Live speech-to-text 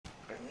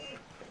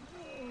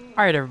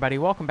Alright everybody,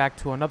 welcome back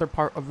to another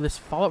part of this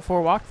Fallout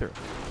 4 walkthrough.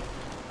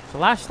 So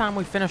last time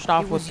we finished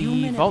off with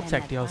the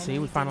Vault-Tec DLC,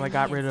 we finally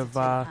got rid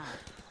of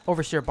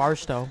Overseer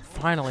Barstow.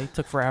 Finally,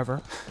 took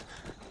forever.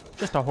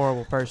 Just a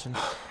horrible person.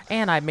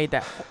 And I made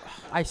that,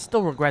 I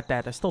still regret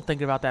that. I still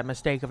thinking about that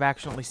mistake of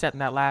accidentally setting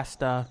that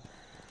last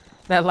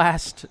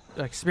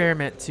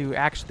experiment to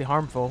actually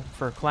harmful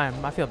for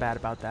Clem. I feel bad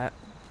about that.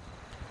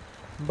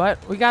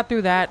 But we got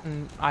through that,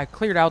 and I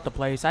cleared out the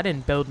place. I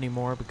didn't build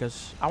anymore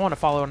because I want to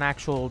follow an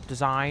actual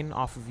design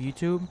off of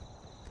YouTube.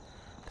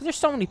 Because there's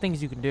so many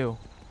things you can do.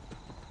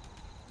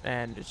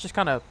 And it's just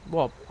kind of,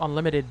 well,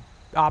 unlimited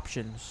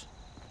options.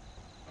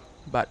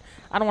 But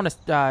I don't want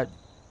to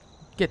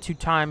get too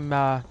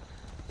time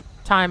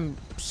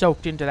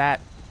soaked into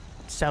that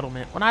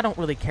settlement when I don't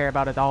really care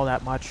about it all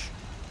that much.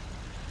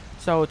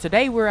 So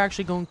today we're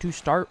actually going to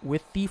start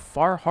with the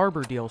Far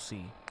Harbor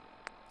DLC.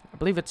 I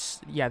believe it's,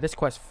 yeah, this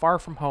quest, Far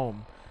From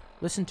Home.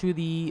 Listen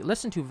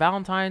to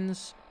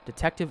Valentine's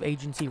Detective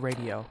Agency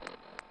Radio.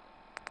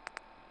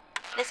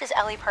 This is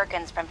Ellie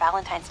Perkins from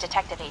Valentine's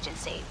Detective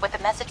Agency with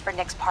a message for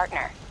Nick's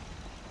partner.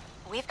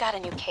 We've got a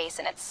new case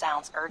and it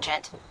sounds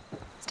urgent.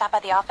 Stop by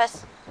the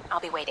office.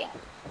 I'll be waiting.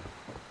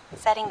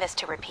 Setting this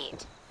to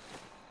repeat.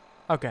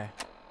 Okay.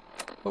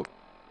 Oh,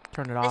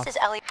 turn it off. This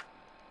is Ellie.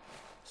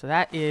 So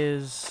that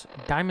is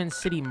Diamond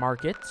City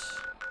Market.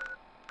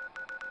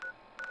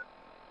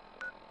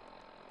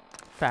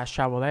 Fast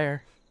travel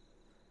there.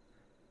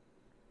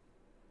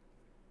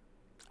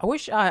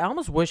 I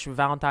almost wish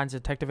Valentine's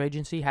Detective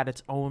Agency had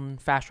its own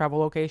fast travel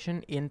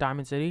location in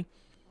Diamond City.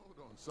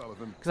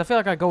 Because I feel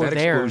like I go there. That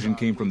explosion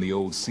came from the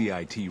old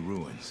CIT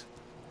ruins.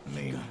 I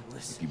mean,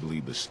 if you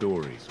believe the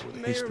stories or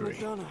the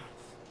history,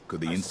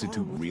 could the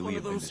Institute really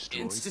have been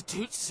destroyed?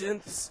 Institute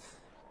synths.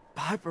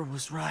 Piper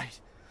was right.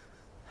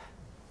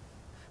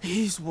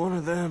 He's one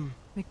of them.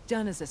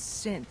 McDonough's a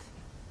synth.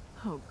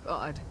 Oh,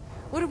 God.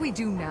 What do we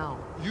do now?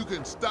 You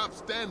can stop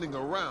standing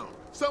around.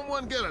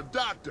 Someone get a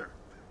doctor.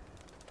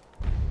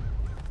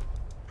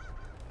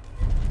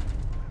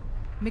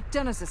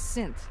 McDonough's a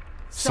synth.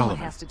 Someone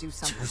has to do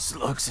something. 2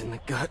 slugs in the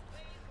gut.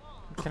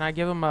 Can I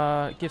give him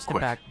a gift stim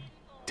pack?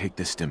 Take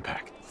this stim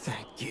pack.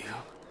 Thank you.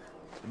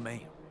 The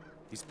mayor.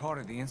 He's part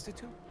of the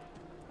Institute?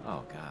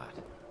 Oh, God.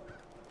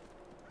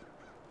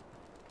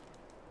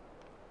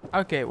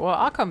 Okay, well,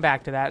 I'll come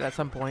back to that at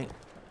some point.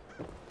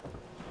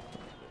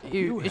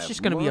 It's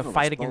just going to be a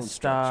fight against,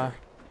 Stop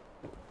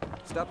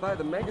by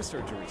the mega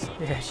surgery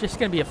center. yeah, it's just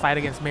going to be a fight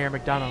against Mayor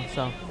McDonough,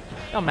 so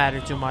don't matter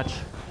too much.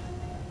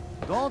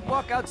 Don't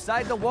walk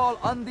outside the wall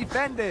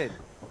undefended.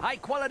 High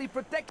quality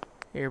protection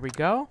Here we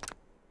go.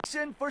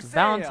 for sale.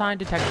 Valentine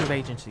Detective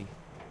Agency.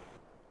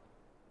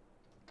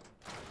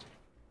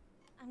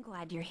 I'm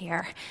glad you're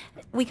here.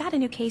 We got a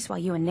new case while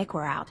you and Nick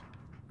were out.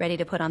 Ready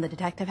to put on the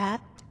detective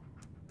hat?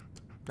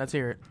 Let's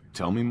hear it.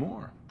 Tell me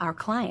more. Our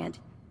client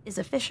is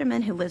a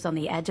fisherman who lives on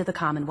the edge of the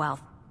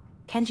Commonwealth.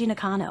 Kenji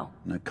Nakano.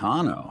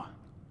 Nakano?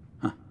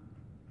 Huh.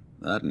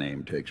 That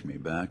name takes me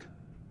back.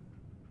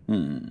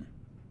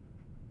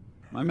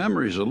 My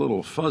memory's a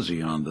little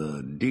fuzzy on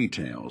the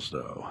details,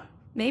 though.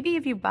 Maybe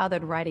if you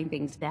bothered writing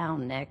things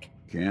down, Nick.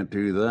 Can't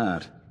do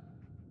that.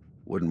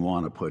 Wouldn't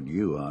want to put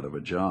you out of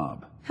a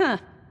job. Huh.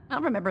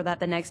 I'll remember that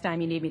the next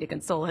time you need me to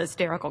console a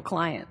hysterical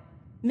client.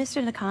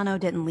 Mr. Nakano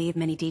didn't leave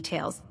many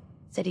details.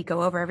 Said he'd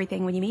go over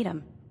everything when you meet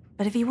him.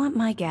 But if you want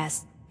my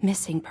guess,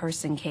 missing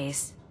person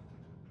case.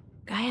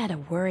 Guy had a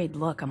worried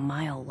look a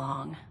mile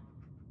long.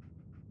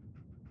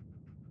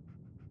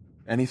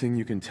 Anything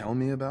you can tell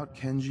me about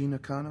Kenji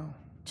Nakano?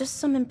 Just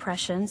some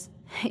impressions.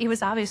 He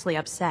was obviously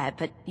upset,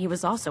 but he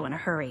was also in a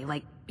hurry,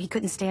 like he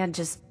couldn't stand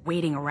just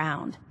waiting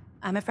around.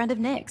 I'm a friend of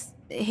Nick's.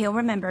 He'll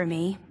remember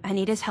me. I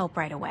need his help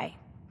right away.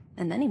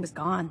 And then he was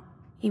gone.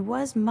 He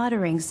was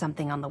muttering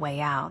something on the way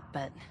out,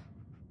 but...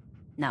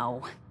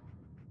 no.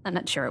 I'm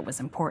not sure it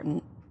was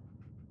important.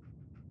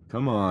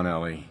 Come on,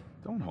 Ellie.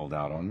 Don't hold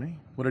out on me.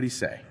 What did he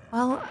say?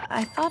 Well,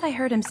 I thought I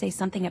heard him say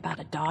something about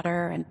a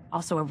daughter and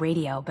also a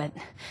radio, but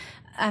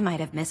I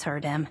might have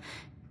misheard him.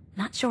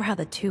 Not sure how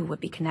the two would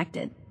be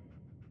connected.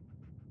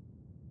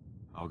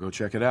 I'll go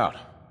check it out.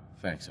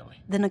 Thanks,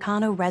 Ellie. The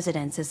Nakano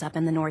residence is up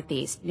in the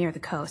northeast, near the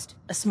coast.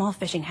 A small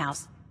fishing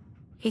house.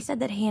 He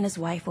said that he and his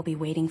wife will be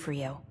waiting for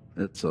you.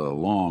 It's a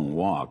long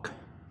walk.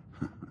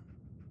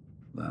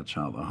 That's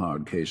how the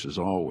hard cases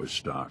always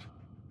start.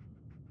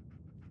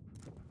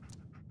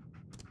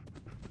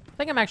 I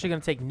think I'm actually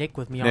going to take Nick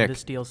with me on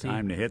this DLC.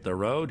 Time to hit the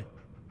road?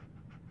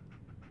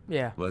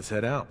 Yeah. Let's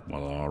head out.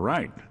 Well, all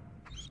right.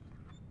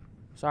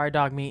 Sorry,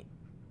 dog meat.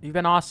 You've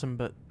been awesome,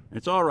 but...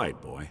 It's all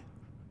right, boy.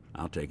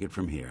 I'll take it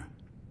from here.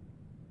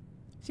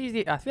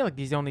 I feel like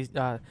he's the only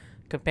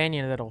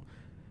companion that'll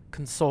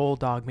console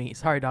dog meat.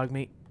 Sorry, dog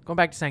meat. Going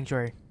back to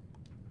Sanctuary.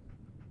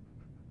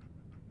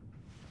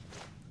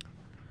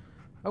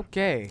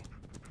 Okay.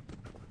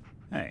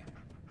 Hey,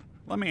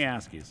 let me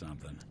ask you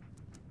something.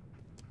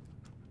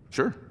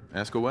 Sure.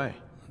 Ask away.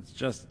 It's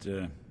just,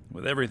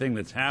 with everything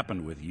that's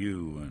happened with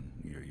you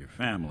and your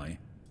family,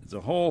 it's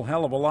a whole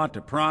hell of a lot. A lot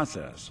to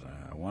process.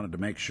 I wanted to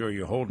make sure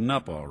you're holding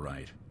up all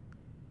right.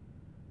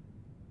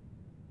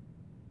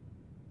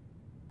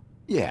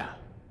 Yeah,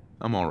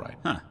 I'm all right.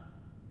 Huh.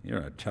 You're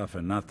a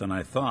tougher nut than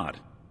I thought.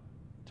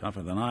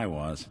 Tougher than I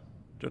was.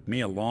 Took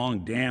me a long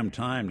damn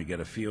time to get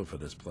a feel for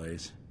this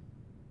place.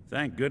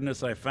 Thank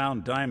goodness I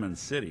found Diamond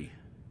City.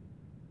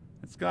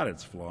 It's got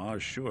its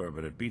flaws, sure,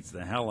 but it beats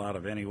the hell out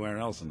of anywhere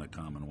else in the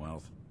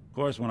Commonwealth. Of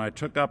course, when I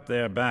took up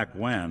there back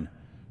when,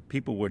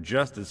 people were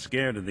just as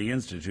scared of the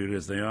Institute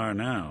as they are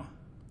now.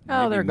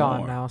 Oh, Maybe they're gone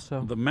more. now,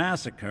 so... The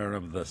massacre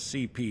of the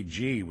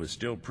CPG was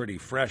still pretty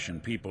fresh in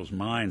people's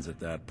minds at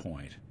that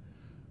point.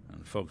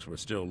 And folks were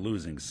still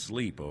losing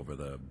sleep over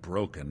the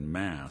broken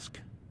mask.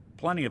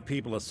 Plenty of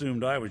people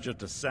assumed I was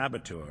just a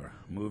saboteur,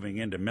 moving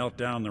in to melt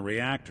down the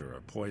reactor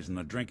or poison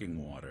the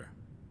drinking water.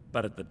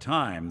 But at the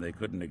time, they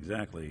couldn't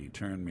exactly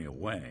turn me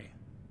away.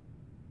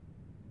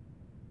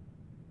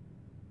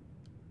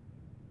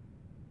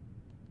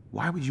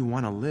 Why would you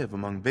want to live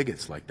among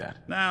bigots like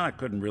that? Now, I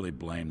couldn't really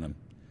blame them,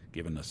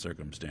 given the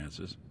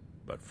circumstances.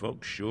 But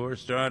folks sure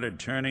started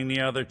turning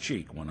the other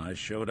cheek when I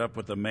showed up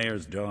with the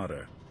mayor's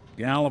daughter.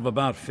 Gal of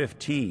about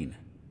 15.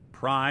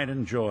 Pride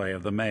and joy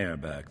of the mayor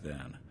back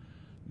then.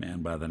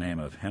 Man by the name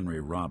of Henry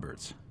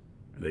Roberts.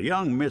 The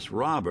young Miss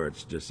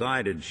Roberts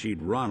decided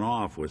she'd run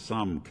off with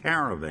some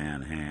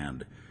caravan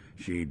hand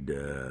she'd,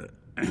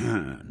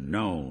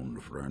 known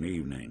for an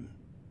evening.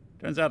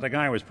 Turns out the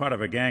guy was part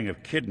of a gang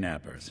of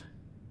kidnappers.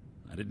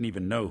 I didn't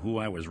even know who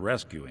I was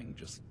rescuing,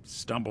 just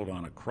stumbled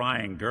on a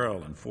crying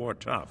girl and 4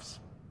 toughs.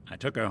 I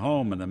took her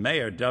home and the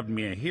mayor dubbed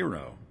me a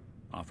hero,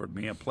 offered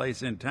me a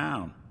place in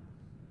town.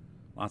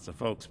 Lots of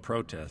folks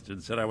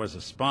protested, said I was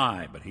a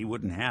spy, but he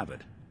wouldn't have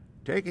it.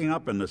 Taking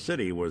up in the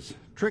city was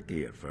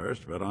tricky at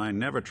first, but I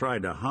never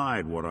tried to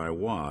hide what I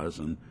was,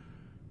 and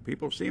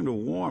people seemed to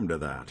warm to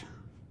that.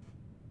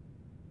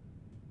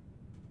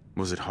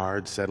 Was it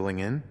hard settling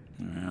in?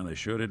 Well, they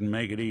sure didn't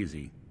make it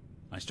easy.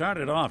 I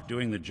started off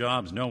doing the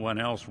jobs no one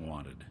else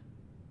wanted.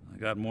 I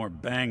got more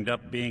banged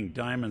up being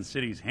Diamond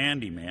City's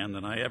handyman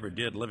than I ever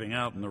did living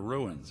out in the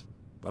ruins.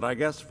 But I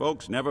guess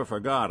folks never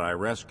forgot I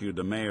rescued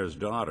the mayor's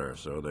daughter,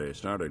 so they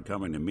started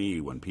coming to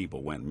me when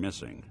people went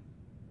missing.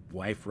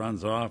 Wife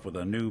runs off with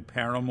a new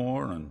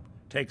paramour and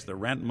takes the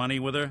rent money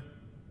with her.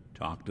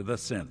 Talk to the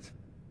synth.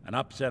 An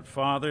upset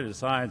father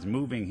decides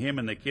moving him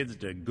and the kids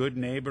to Good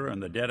Neighbor in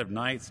the dead of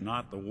night's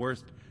not the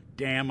worst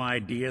damn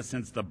idea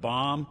since the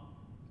bomb.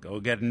 Go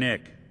get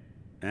Nick.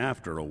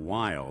 After a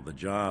while, the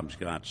jobs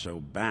got so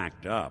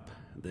backed up,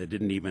 they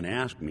didn't even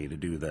ask me to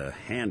do the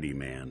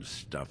handyman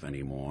stuff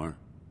anymore.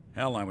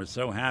 Hell, I was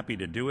so happy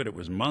to do it, it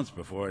was months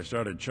before I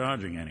started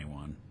charging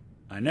anyone.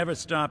 I never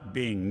stopped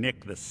being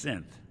Nick the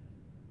synth.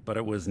 But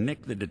it was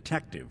Nick the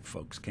detective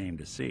folks came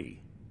to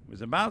see. It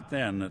was about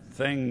then that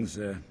things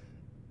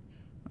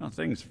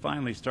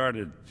finally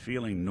started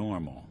feeling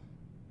normal.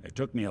 It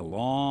took me a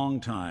long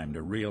time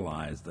to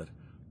realize that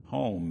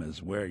home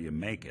is where you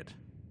make it.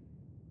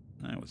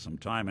 And with some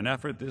time and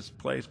effort, this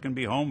place can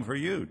be home for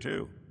you,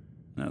 too.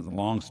 That's a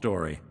long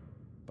story,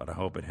 but I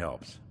hope it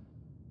helps.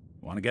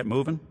 Want to get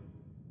moving?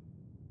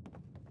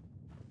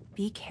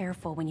 Be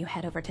careful when you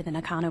head over to the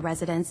Nakano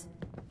residence.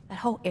 That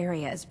whole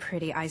area is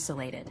pretty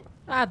isolated.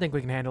 I think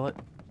we can handle it.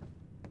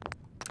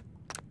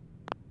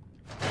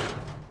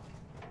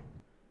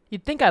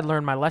 You'd think I'd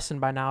learned my lesson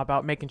by now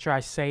about making sure I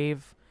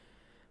save.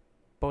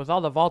 But with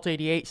all the Vault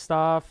 88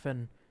 stuff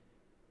and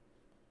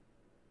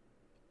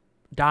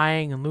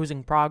dying and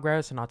losing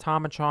progress and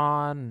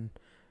automatron, and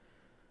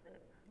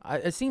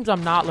it seems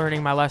I'm not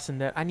learning my lesson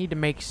that I need to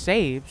make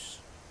saves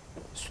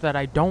so that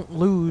I don't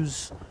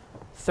lose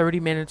 30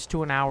 minutes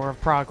to an hour of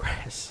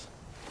progress.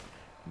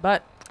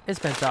 But it's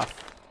been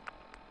tough.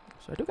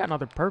 So I do got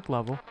another perk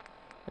level.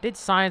 I did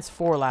Science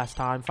 4 last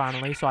time,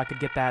 finally, so I could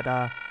get that,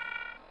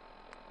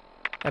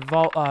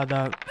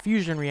 the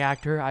fusion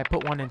reactor. I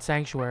put one in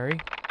Sanctuary.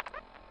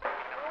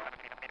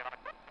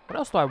 What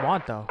else do I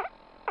want, though?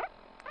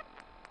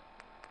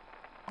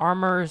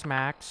 Armor is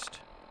maxed.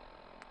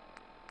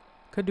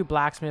 Could do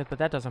Blacksmith, but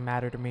that doesn't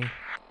matter to me.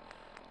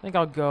 I think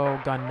I'll go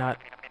Gun Nut.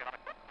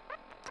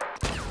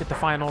 Get the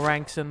final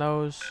ranks in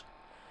those.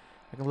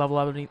 I can level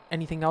up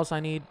anything else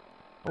I need.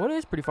 Oh, it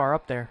is pretty far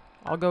up there.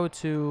 I'll go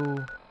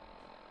to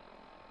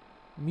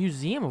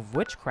Museum of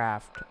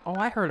Witchcraft. Oh,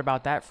 I heard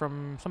about that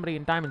from somebody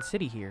in Diamond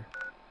City here.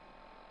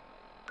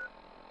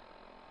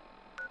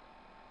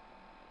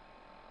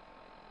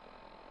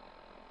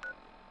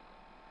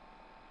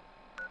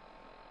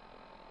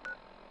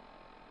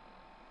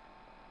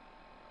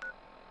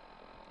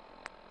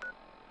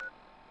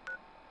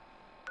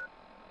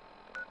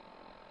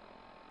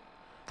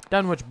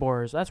 Dunwich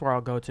Borers, that's where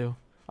I'll go to.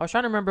 I was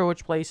trying to remember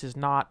which place is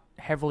not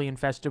heavily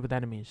infested with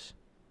enemies.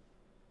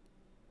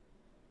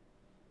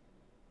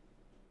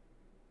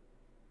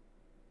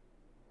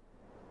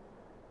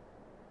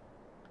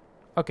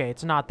 Okay,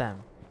 it's not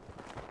them.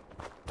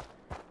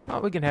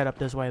 Well, we can head up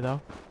this way,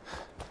 though.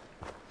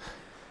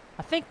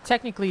 I think,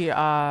 technically,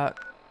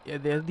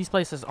 these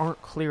places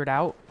aren't cleared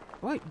out.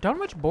 Wait,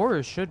 Dunwich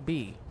Borers should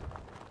be.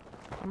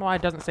 I don't know why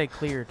it doesn't say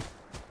cleared.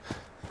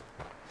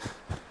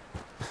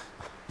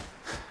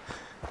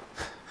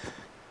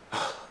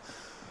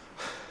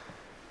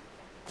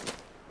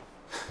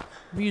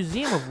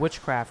 Museum of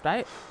Witchcraft.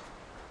 I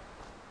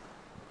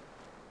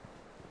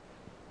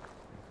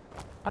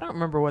don't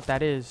remember what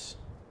that is.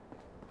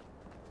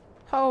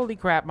 Holy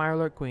crap, my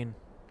alert queen.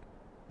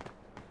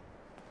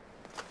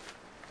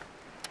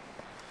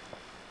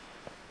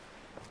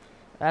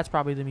 That's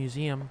probably the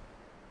museum.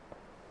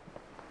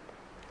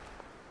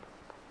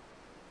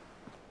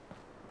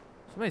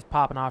 Somebody's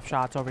popping off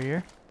shots over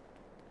here.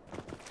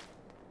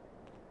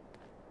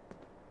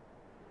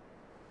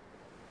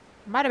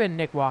 Might have been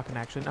Nick walking,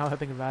 actually, now that I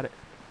think about it.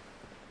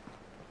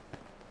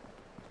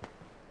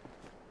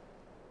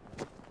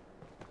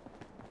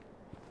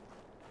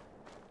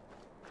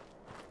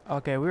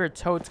 Okay, we were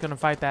totes gonna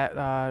fight that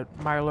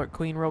my alert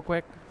queen real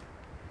quick.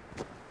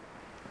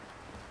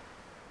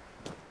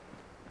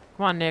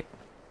 Come on, Nick.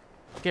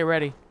 Get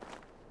ready.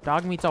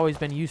 Dog meat's always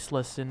been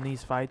useless in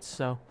these fights,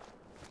 so...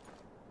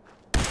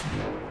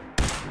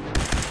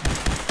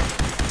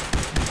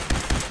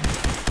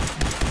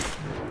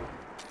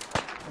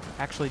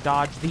 Actually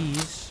dodge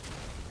these.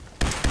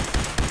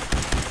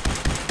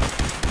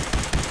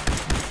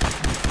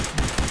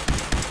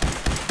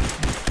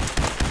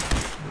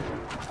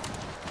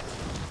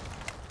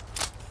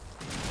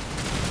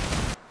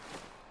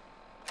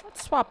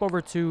 Let's swap over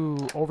to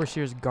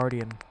Overseer's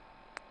Guardian.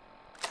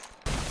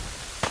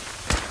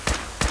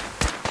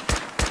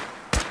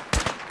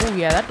 Oh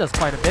yeah, that does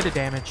quite a bit of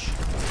damage.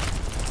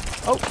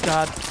 Oh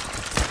god.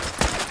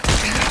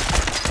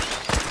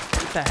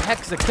 What the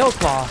heck's a kill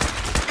claw?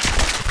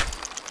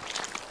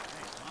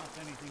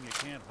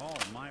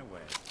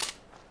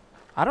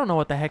 I don't know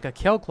what the heck a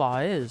kill claw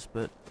is,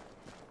 but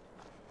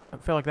I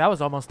feel like that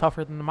was almost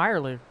tougher than the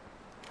Mirelord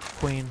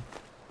Queen.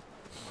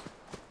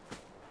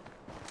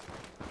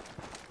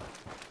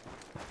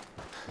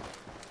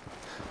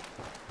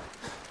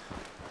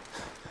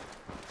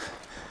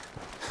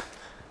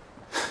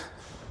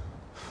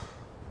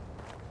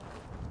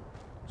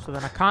 So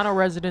the Nakano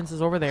residence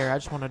is over there. I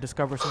just want to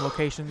discover some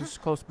locations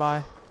close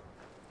by.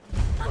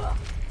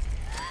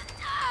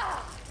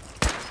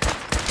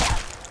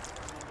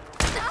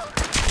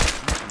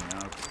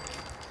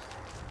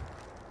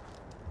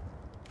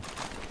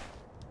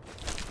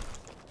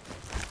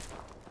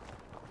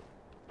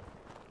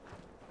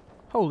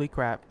 Holy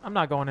crap. I'm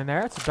not going in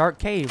there. It's a dark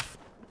cave.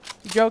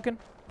 You joking?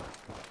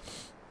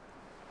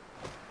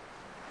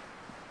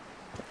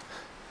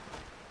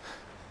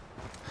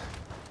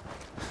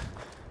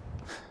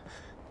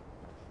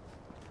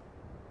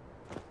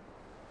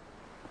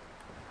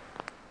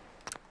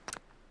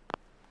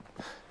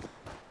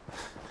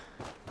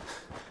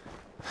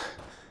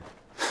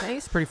 Hey,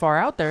 it's pretty far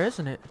out there,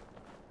 isn't it?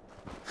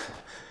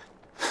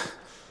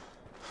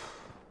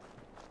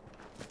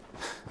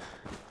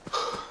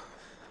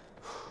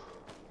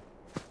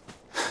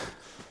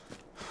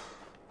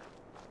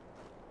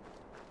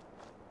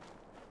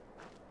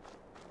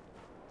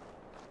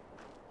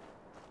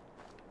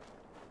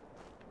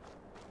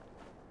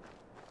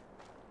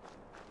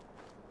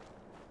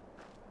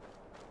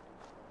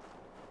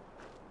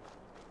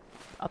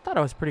 I thought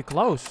I was pretty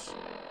close.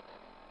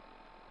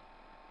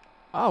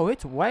 Oh,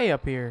 it's way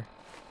up here.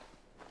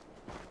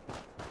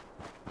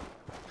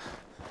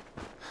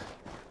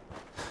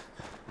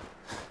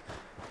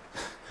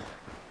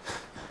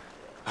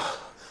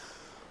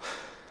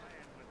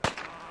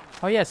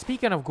 Oh yeah,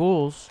 speaking of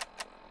ghouls,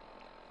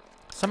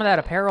 some of that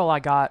apparel I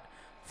got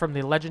from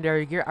the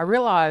legendary gear, I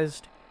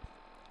realized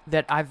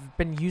that I've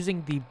been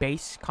using the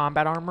base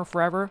combat armor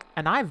forever,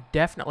 and I've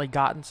definitely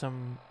gotten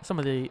some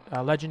of the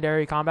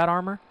legendary combat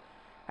armor,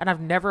 and I've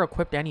never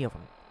equipped any of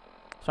them.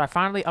 So I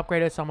finally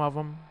upgraded some of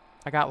them.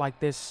 I got like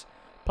this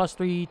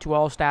 +3 to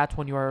all stats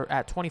when you are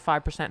at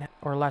 25%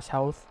 or less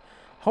health.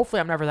 Hopefully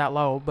I'm never that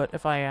low, but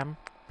if I am,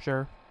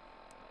 sure.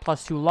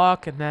 +2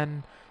 luck, and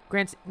then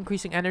grants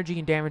increasing energy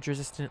and damage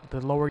resistant the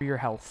lower your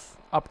health,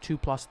 up to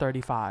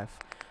 +35. I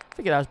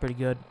figured that was pretty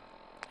good.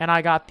 And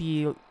I got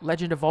the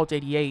Legend of Vault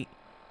 88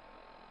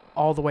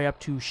 all the way up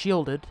to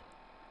shielded,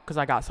 because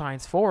I got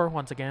Science 4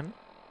 once again.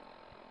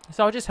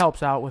 So it just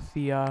helps out with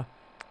the,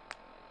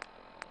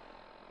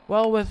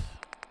 well, with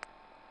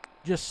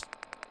just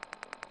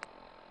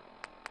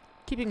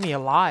keeping me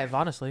alive,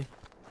 honestly.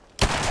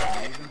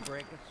 Even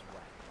break a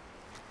sweat.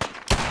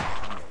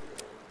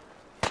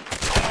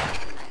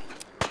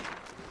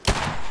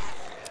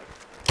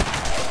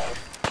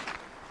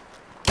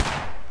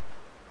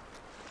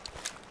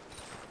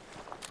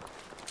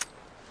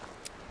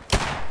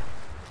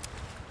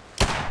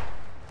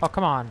 Oh,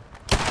 come on.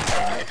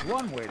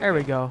 One way to There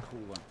we go. cool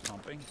on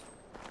something.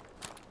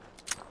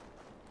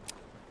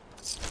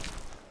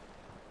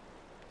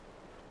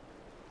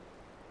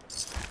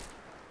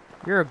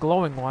 You're a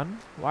glowing one.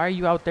 Why are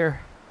you out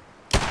there?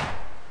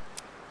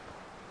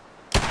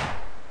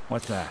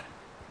 What's that?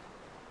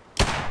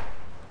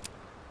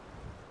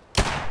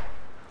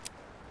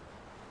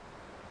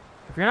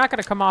 If you're not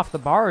going to come off the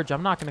barge,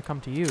 I'm not going to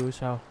come to you,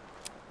 so.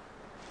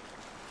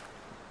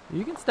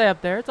 You can stay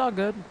up there. It's all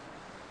good.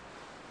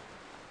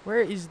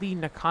 Where is the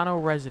Nakano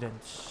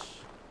residence?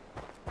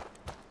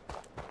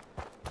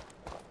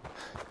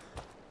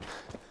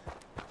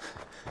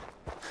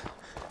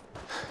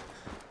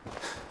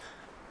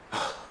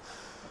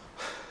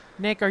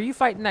 Nick, are you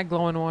fighting that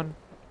glowing one?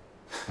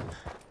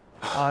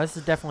 Oh, this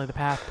is definitely the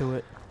path to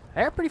it.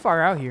 They're pretty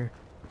far out here.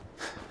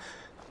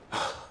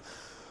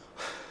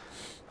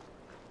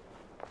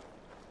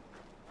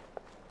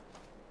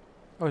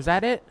 Oh, is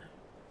that it?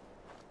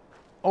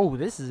 Oh,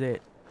 this is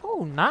it.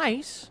 Oh,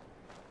 nice.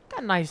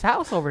 Got a nice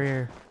house over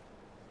here.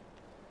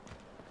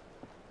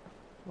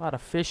 A lot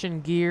of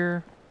fishing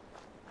gear.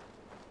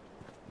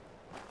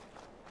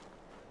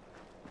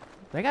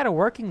 They got a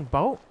working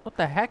boat? What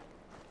the heck?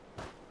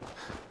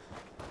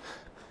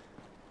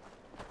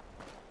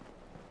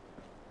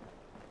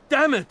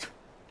 Damn it!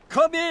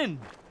 Come in!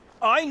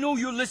 I know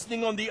you're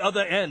listening on the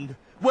other end.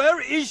 Where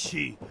is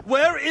she?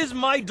 Where is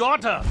my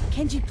daughter?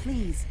 Kenji,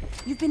 please.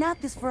 You've been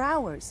at this for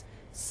hours.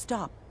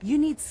 Stop. You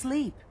need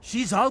sleep.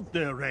 She's out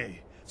there,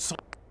 Ray.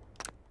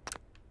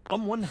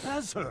 Someone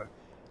has her.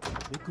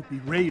 They could be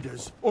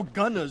raiders, or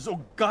gunners, or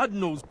God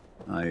knows.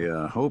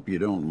 I hope you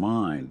don't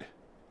mind.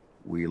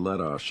 We let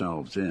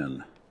ourselves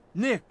in.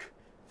 Nick,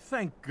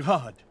 thank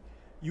God.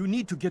 You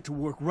need to get to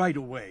work right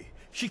away.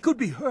 She could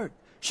be hurt.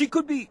 She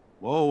could be...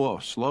 Whoa, whoa,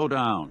 slow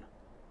down.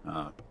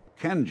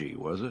 Kenji,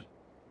 was it?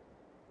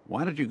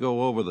 Why did you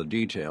go over the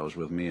details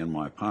with me and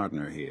my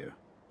partner here?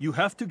 You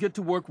have to get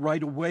to work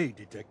right away,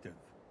 Detective.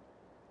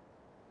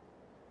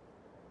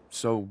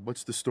 So,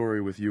 what's the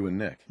story with you and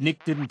Nick?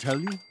 Nick didn't tell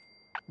you?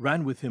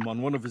 Ran with him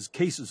on one of his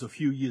cases a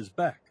few years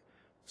back,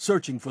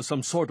 searching for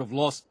some sort of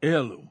lost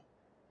heirloom.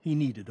 He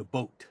needed a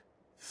boat.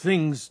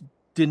 Things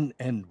didn't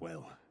end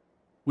well.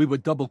 We were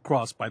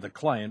double-crossed by the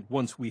client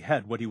once we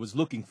had what he was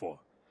looking for.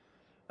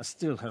 I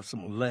still have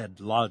some lead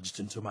lodged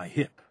into my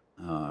hip.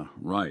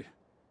 Right.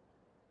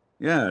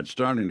 Yeah, it's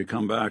starting to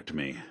come back to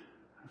me.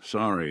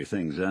 Sorry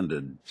things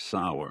ended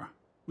sour.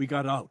 We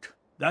got out.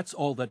 That's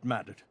all that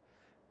mattered.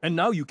 And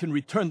now you can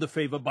return the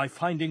favor by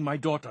finding my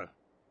daughter.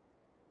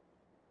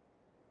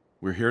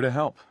 We're here to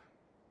help.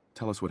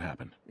 Tell us what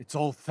happened. It's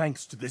all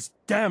thanks to this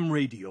damn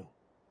radio.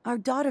 Our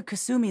daughter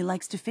Kasumi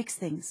likes to fix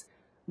things.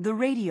 The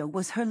radio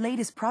was her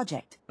latest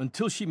project.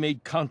 Until she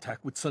made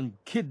contact with some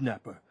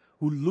kidnapper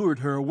who lured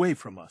her away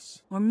from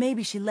us. Or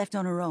maybe she left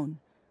on her own.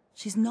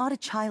 She's not a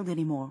child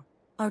anymore.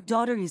 Our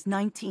daughter is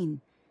 19.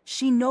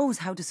 She knows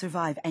how to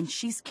survive, and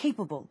she's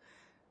capable.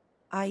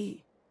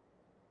 I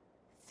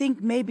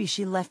think maybe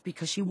she left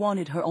because she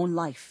wanted her own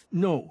life.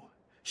 No.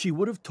 She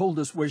would have told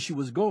us where she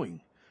was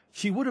going.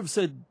 She would have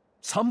said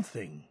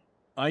something.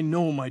 I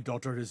know my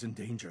daughter is in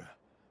danger.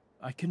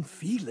 I can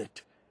feel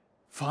it.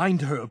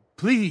 Find her,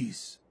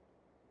 please.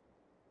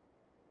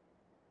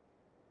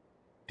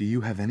 Do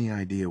you have any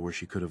idea where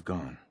she could have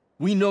gone?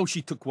 We know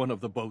she took one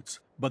of the boats,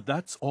 but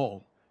that's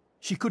all.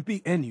 She could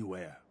be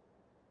anywhere.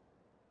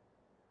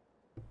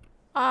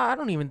 I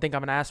don't even think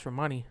I'm gonna ask for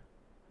money.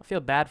 I feel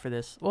bad for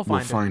this. We'll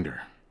find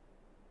her.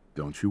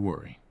 Don't you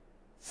worry.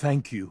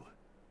 Thank you.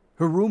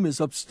 Her room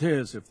is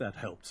upstairs if that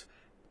helps.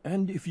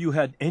 And if you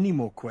had any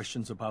more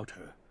questions about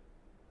her,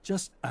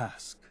 just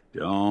ask.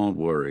 Don't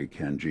worry,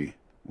 Kenji.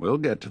 We'll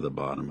get to the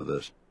bottom of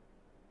this.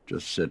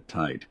 Just sit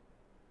tight.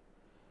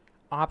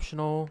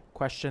 Optional,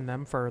 question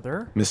them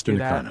further. Mr.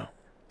 Nakano.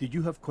 Did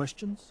you have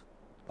questions?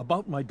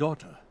 About my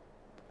daughter?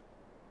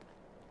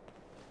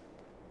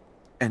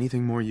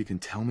 Anything more you can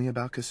tell me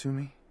about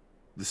Kasumi?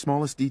 The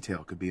smallest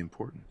detail could be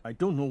important. I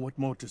don't know what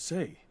more to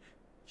say.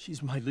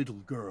 She's my little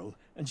girl,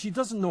 and she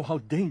doesn't know how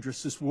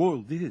dangerous this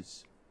world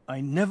is. I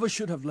never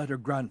should have let her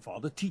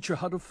grandfather teach her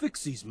how to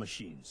fix these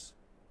machines.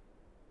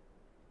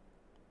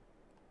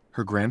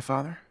 Her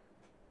grandfather?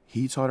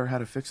 He taught her how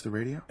to fix the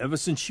radio? Ever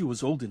since she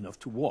was old enough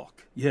to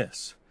walk,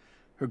 yes.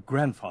 Her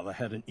grandfather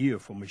had an ear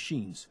for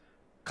machines.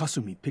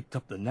 Kasumi picked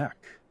up the knack.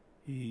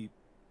 He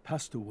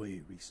passed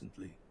away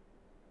recently.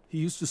 He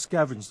used to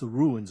scavenge the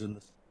ruins in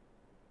the...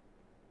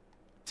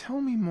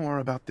 Tell me more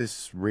about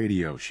this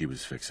radio she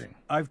was fixing.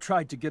 I've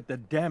tried to get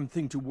that damn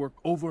thing to work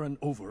over and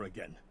over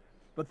again,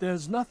 but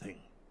there's nothing.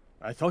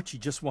 I thought she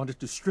just wanted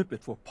to strip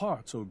it for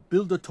parts or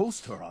build a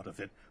toaster out of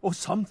it, or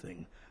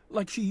something,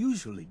 like she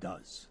usually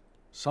does.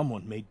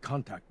 Someone made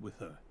contact with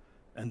her,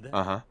 and then...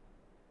 Uh-huh.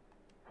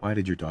 Why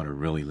did your daughter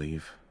really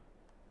leave?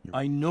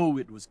 I know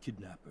it was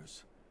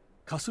kidnappers.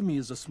 Kasumi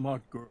is a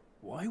smart girl.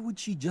 Why would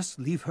she just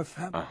leave her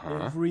family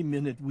every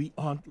minute we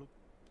aren't...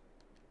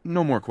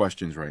 No more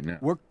questions right now.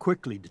 Work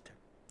quickly, Detective.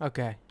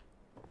 Okay.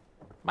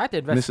 Might have to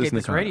investigate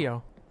this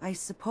radio. I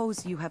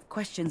suppose you have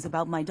questions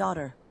about my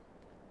daughter.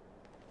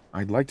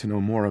 I'd like to know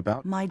more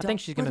about... I think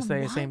she's going to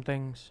say the same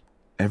things.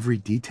 Every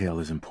detail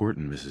is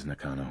important, Mrs.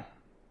 Nakano.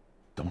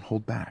 Don't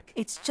hold back.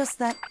 It's just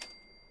that...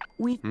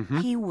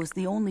 He was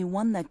the only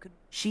one that could...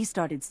 She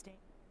started staying.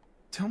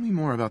 Tell me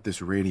more about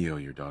this radio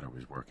your daughter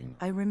was working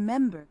on. I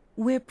remember.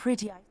 We're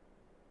pretty...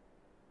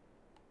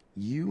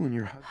 You and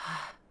your husband...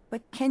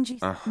 But Kenji,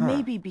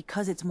 maybe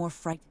because it's more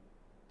frightening.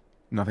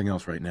 Nothing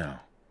else right now.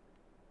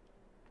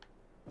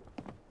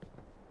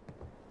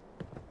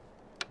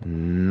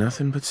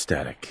 Nothing but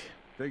static.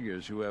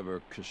 Figures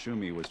whoever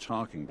Kasumi was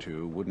talking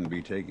to wouldn't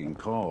be taking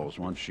calls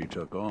once she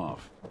took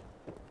off.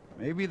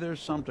 Maybe there's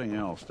something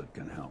else that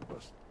can help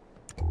us.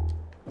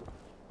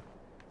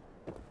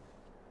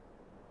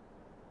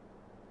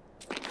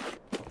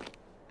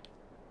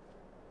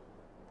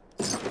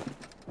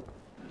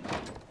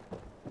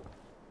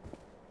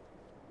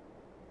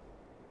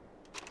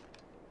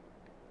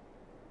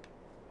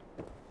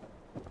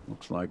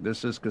 Looks like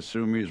this is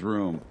Kasumi's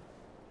room.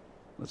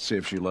 Let's see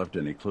if she left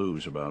any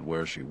clues about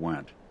where she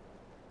went.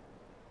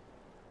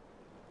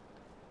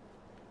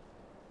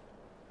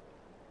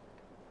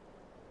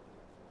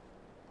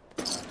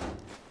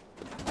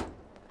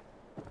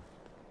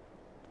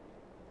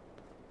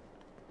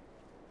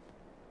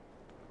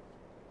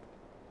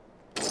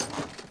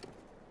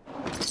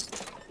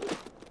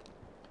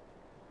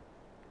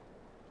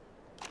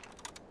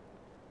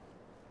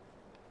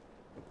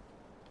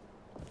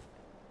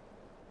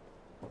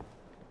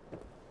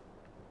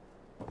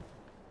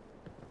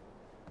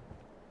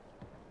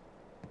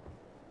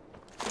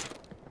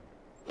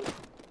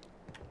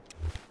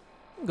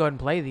 Go ahead and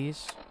play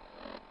these.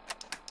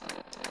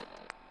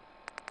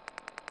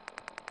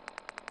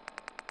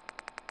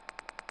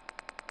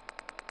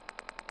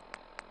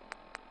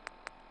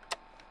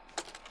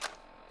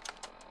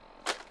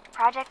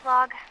 Project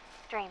log,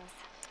 dreams.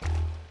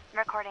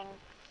 Recording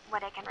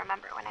what I can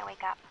remember when I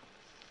wake up.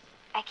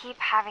 I keep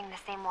having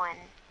the same one.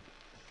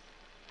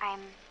 I'm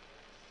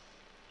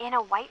in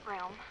a white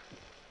room.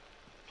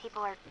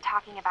 People are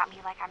talking about me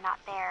like I'm not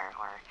there,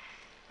 or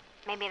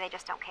maybe they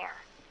just don't care.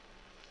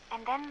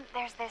 And then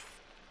there's this,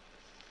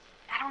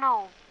 I don't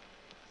know,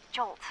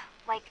 jolt,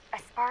 like a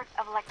spark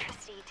of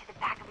electricity to the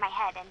back of my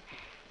head, and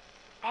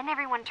then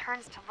everyone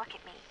turns to look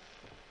at me.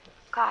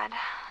 God,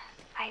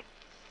 I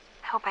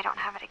hope I don't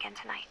have it again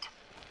tonight.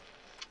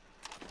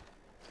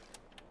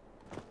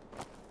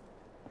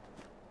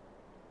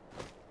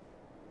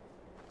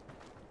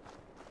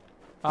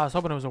 I was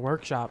hoping it was a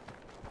workshop.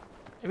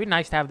 It'd be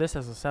nice to have this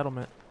as a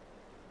settlement.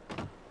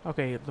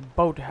 Okay, the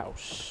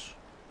boathouse.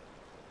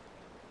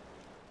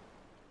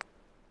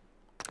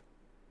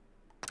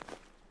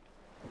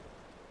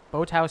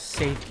 Boathouse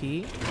safe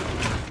key.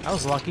 I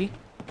was lucky.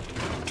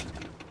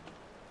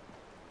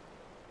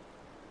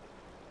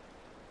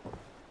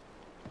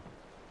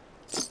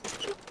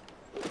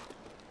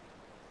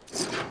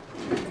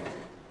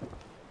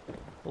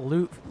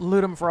 Loot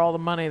them for all the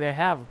money they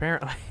have,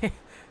 apparently.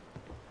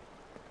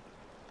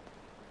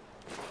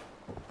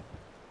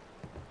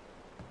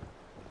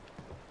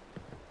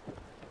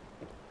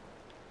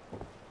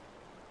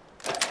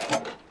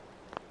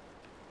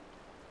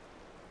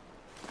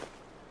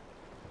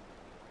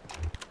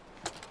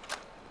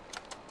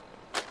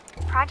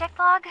 Project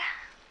log?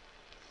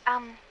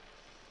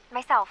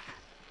 Myself.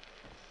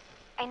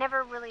 I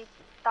never really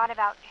thought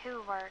about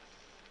who or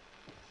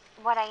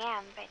what I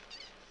am, but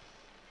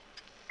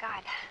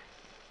God,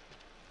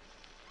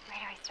 where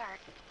do I start?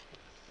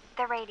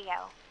 The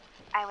radio.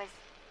 I was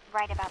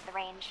right about the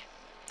range.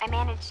 I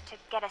managed to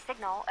get a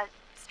signal, a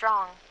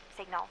strong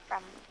signal,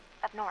 from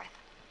up north.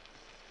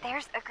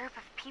 There's a group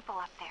of people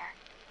up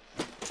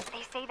there.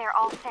 They say they're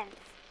all synths.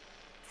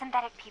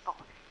 Synthetic people.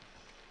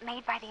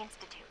 Made by the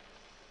Institute.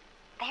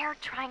 They're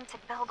trying to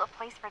build a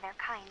place for their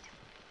kind,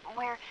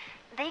 where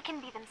they can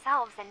be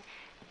themselves and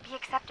be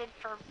accepted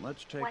for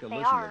Let's take what a they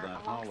listen are to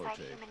that alongside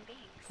holotape. human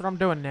beings. That's what I'm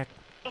doing, Nick.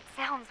 It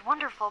sounds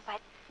wonderful,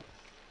 but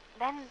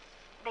then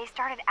they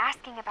started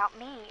asking about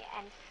me,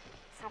 and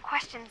some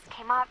questions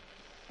came up.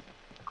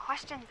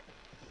 Questions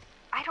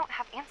I don't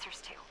have answers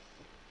to.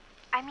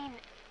 I mean,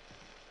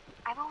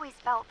 I've always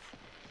felt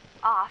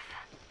off,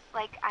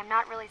 like I'm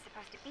not really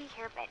supposed to be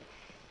here, but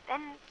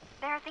then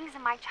there are things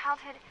in my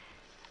childhood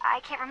I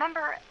can't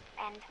remember,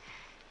 and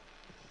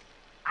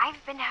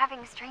I've been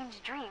having strange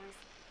dreams.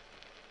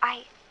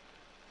 I'm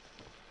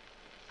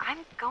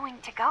going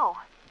to go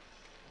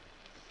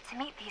to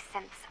meet these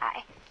synths.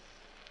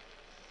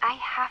 I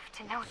have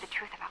to know the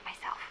truth about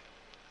myself.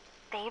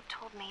 They've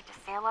told me to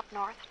sail up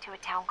north to a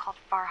town called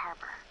Far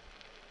Harbor.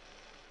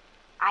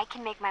 I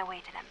can make my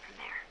way to them from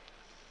there.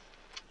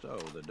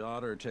 So the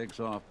daughter takes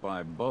off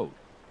by boat,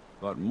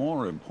 but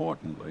more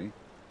importantly,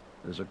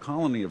 there's a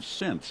colony of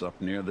synths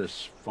up near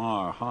this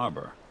Far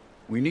Harbor.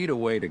 We need a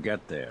way to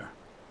get there.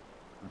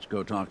 Let's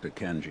go talk to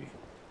Kenji.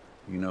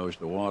 He knows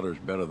the waters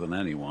better than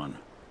anyone.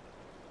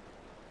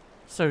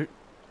 So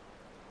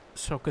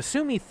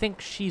Kasumi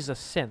thinks she's a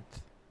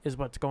synth, is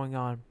what's going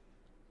on.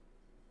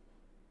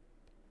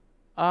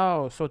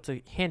 Oh, so it's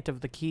a hint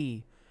of the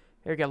key.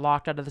 They get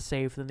locked out of the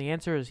safe, then the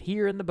answer is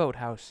here in the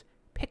boathouse.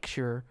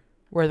 Picture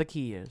where the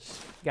key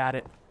is. Got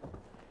it.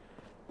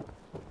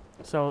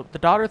 So the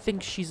daughter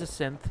thinks she's a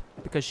synth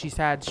because she's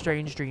had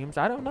strange dreams.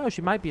 I don't know,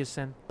 she might be a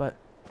synth, but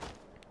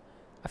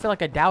I feel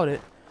like I doubt it.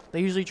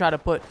 They usually try to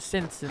put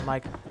synths in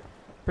like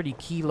pretty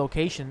key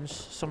locations.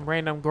 Some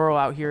random girl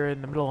out here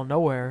in the middle of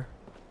nowhere.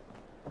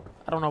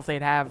 I don't know if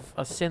they'd have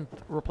a synth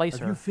replace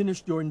her. Have you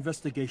finished your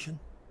investigation?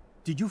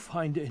 Did you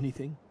find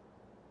anything?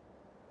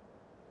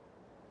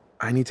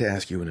 I need to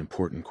ask you an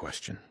important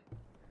question.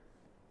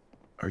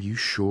 Are you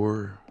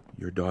sure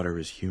your daughter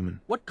is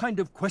human? What kind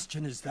of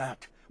question is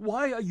that?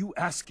 Why are you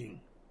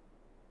asking?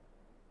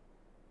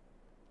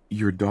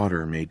 Your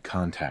daughter made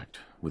contact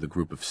with a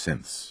group of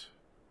synths.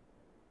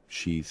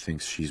 She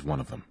thinks she's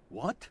one of them.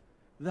 What?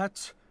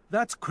 That's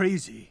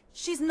crazy.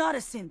 She's not a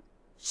synth.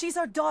 She's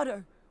our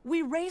daughter.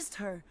 We raised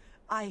her.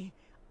 I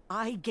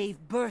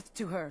gave birth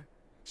to her.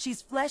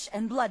 She's flesh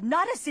and blood,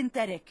 not a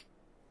synthetic.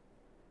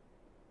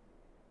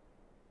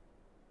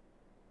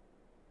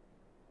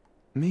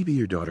 Maybe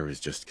your daughter is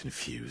just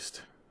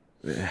confused.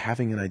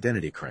 Having an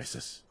identity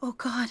crisis. Oh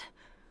God.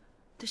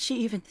 Does she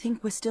even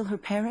think we're still her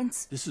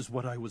parents? This is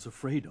what I was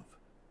afraid of.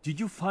 Did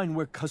you find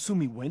where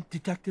Kasumi went,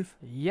 Detective?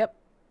 Yep.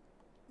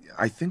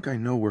 I think I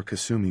know where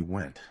Kasumi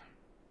went.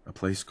 A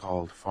place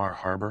called Far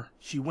Harbor.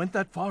 She went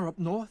that far up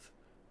north?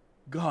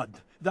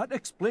 God, that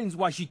explains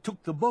why she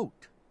took the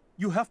boat.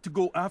 You have to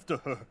go after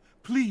her.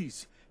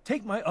 Please,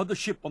 take my other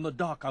ship on the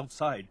dock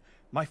outside.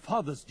 My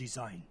father's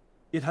design.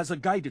 It has a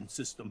guidance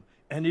system,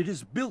 and it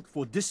is built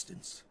for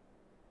distance.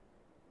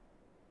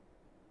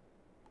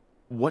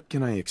 What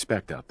can I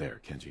expect out there,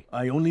 Kenji?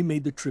 I only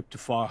made the trip to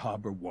Far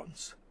Harbor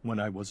once, when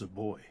I was a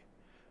boy.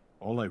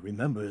 All I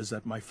remember is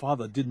that my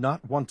father did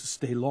not want to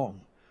stay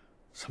long.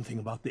 Something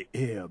about the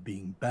air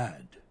being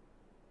bad.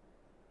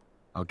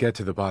 I'll get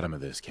to the bottom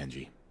of this,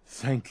 Kenji.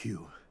 Thank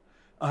you.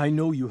 I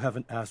know you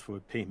haven't asked for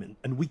a payment,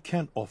 and we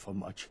can't offer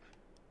much.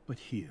 But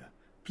here,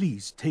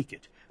 please take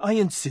it. I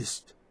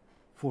insist.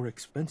 For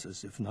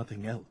expenses, if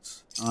nothing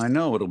else. I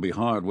know it'll be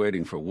hard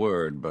waiting for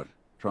word, but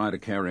try to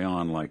carry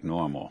on like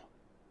normal.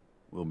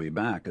 We'll be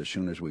back as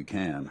soon as we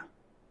can.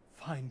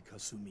 Fine,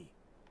 Kasumi.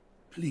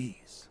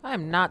 Please. I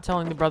am not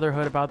telling the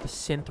Brotherhood about the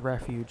synth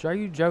refuge. Are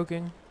you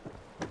joking?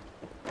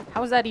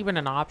 How is that even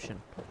an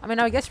option? I mean,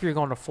 I guess if you're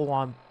going to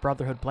full-on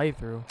Brotherhood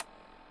playthrough.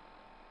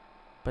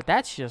 But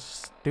that's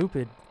just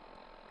stupid.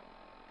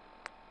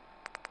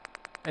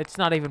 It's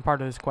not even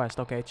part of this quest.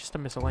 Okay, it's just a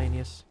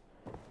miscellaneous.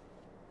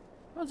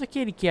 What's a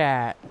kitty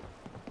cat?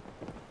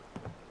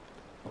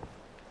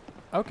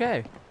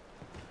 Okay.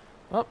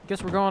 Well,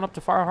 guess we're going up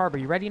to Far Harbor.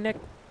 You ready, Nick?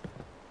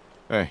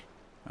 Hey.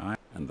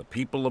 And the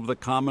people of the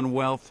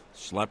Commonwealth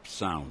slept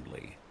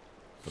soundly,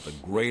 for the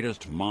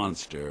greatest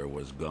monster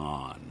was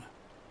gone.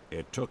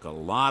 It took a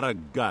lot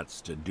of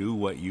guts to do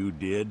what you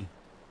did.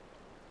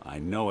 I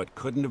know it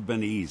couldn't have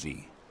been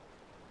easy.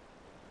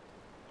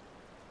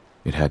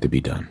 It had to be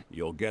done.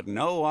 You'll get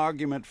no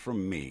argument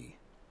from me.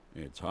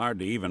 It's hard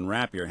to even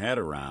wrap your head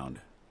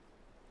around.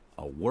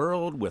 A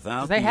world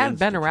without they have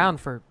been around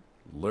for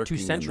 2 in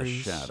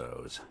centuries. the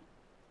shadows.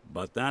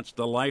 But that's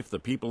the life the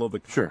people of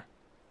the... Sure.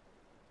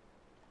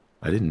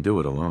 I didn't do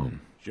it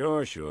alone.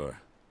 Sure,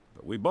 sure.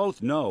 But we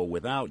both know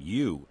without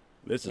you,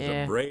 this is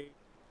a brave...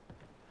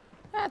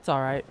 That's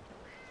alright.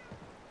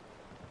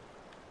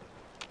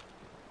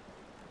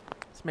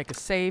 Let's make a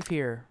save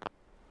here.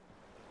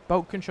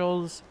 Boat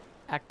controls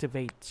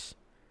activate.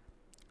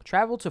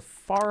 Travel to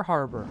Far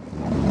Harbor.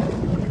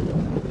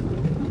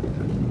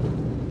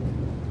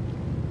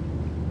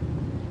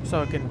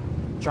 So it can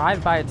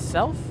drive by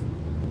itself?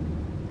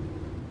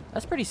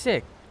 That's pretty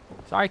sick.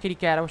 Sorry, kitty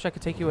cat. I wish I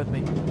could take you with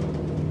me.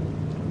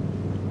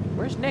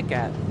 Where's Nick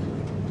at?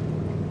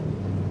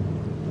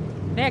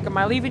 Nick, am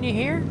I leaving you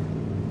here?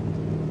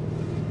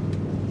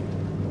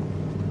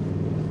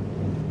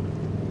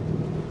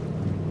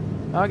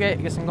 Okay, I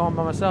guess I'm going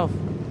by myself.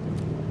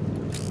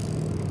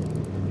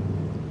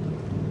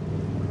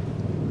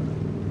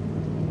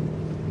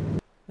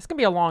 It's gonna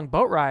be a long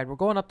boat ride. We're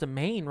going up to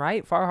Maine,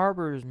 right? Far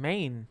Harbor is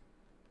Maine,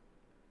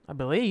 I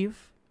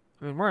believe.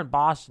 I mean, we're in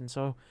Boston,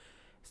 so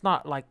it's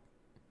not like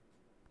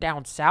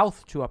down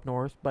south to up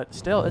north, but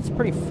still, it's a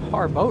pretty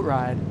far boat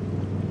ride.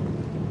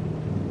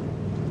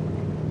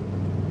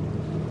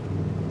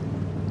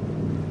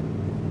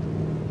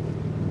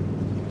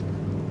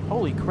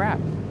 Holy crap.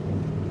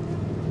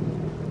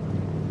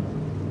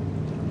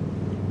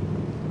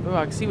 Oh,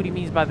 I can see what he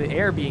means by the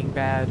air being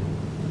bad.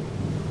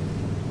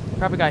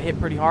 Probably got hit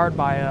pretty hard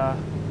by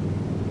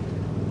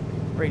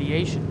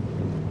radiation.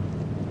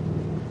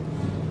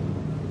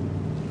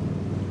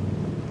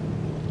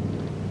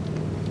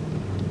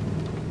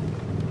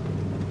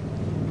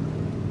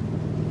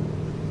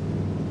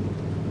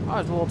 Oh,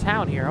 there's a little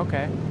town here,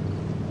 okay.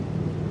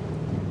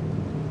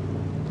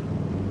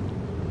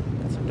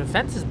 Got some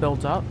defenses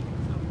built up.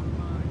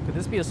 Could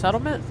this be a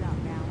settlement?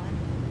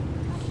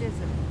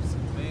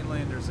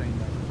 Mainlanders ain't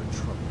nothing but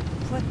trouble.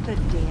 Put the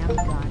damn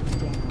guns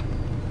down.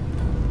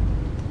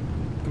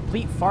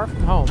 Complete far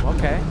from home,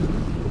 okay.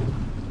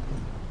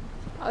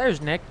 Oh, there's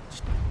Nick.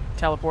 Just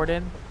teleport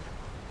in.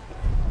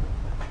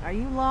 Are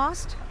you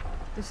lost?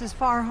 This is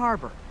Far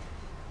Harbor.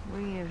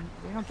 We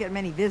don't get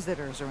many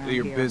visitors around Do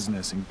your here.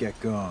 business and get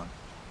gone.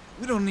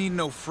 We don't need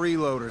no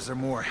freeloaders or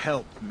more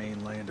help,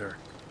 Mainlander.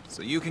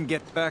 So you can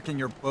get back in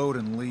your boat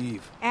and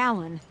leave.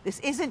 Alan, this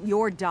isn't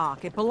your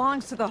dock. It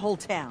belongs to the whole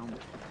town.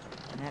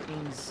 And that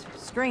means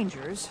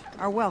strangers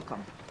are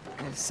welcome.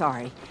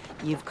 Sorry,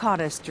 you've caught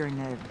us during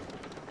a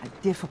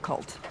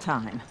difficult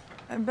time.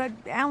 But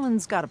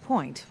Alan's got a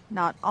point.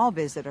 Not all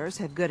visitors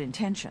have good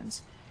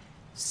intentions.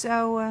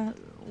 So,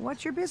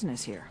 what's your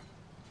business here?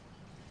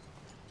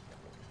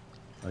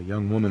 A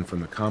young woman from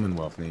the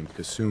Commonwealth named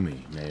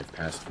Kasumi may have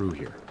passed through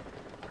here.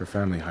 Her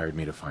family hired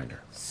me to find her.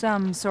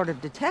 Some sort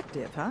of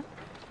detective, huh?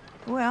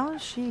 Well,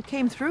 she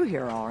came through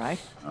here all right.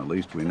 At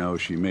least we know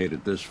she made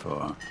it this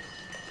far.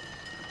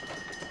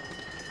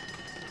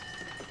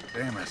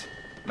 Damn it.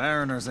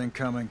 Mariners ain't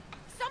coming.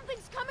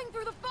 Something's coming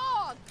through the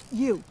fog!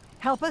 You,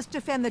 help us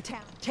defend the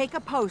town. Take a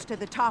post at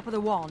the top of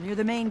the wall near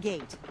the main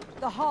gate.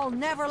 The hull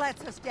never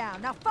lets us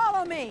down. Now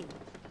follow me.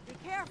 Be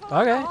careful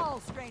Okay. of the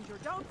hull, stranger.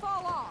 Don't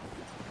fall off.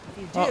 If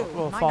you do,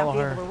 we'll we might follow not be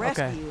her. able to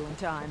rescue Okay. you in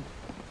time.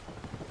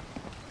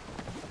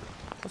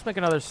 Let's make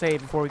another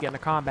save before we get into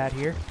combat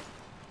here.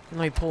 And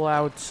let me pull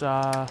out,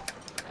 I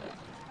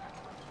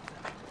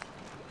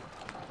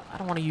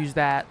don't want to use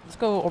that. Let's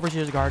go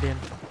Overseer's Guardian.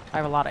 I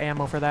have a lot of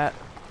ammo for that.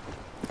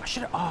 I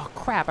should have, oh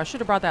crap, I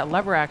should have brought that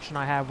lever action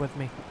I have with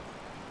me.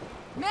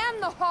 Man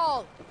the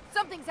hull!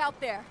 Something's out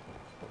there.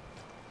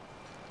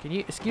 Can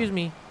you, excuse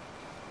me.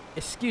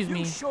 Excuse me.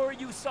 You sure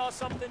you saw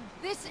something?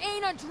 This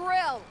ain't a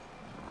drill.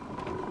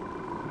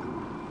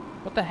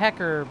 What the heck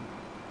are...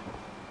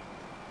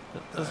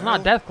 It's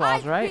not death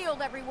claws, right? Eyes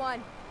peeled,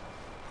 everyone.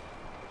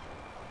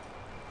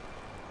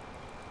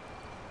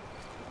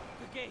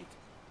 The gate.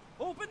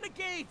 Open the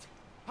gate.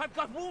 I've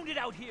got wounded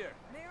out here.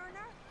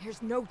 Mariner?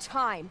 There's no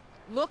time.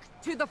 Look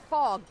to the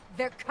fog.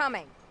 They're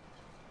coming.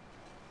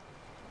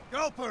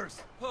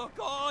 Gulpers! Oh,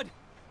 God!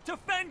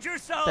 Defend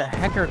yourself! The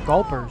heck are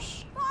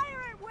gulpers?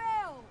 Fire at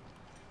will!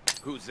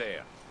 Who's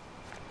there?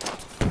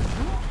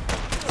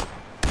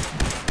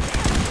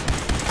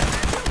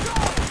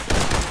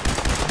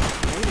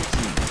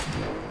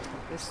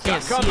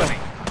 Can't see them.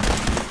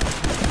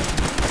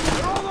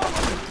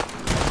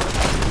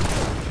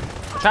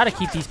 Try to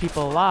keep these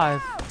people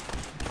alive.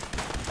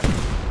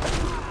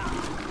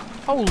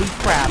 Holy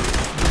crap.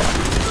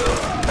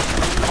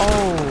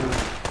 Oh.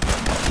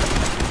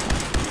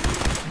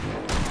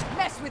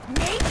 Mess with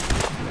me?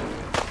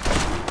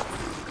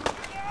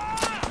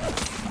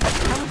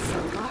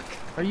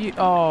 Are you...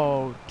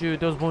 Oh, dude,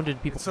 those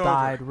wounded people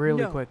died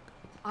really No. quick.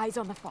 Eyes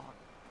on the fog.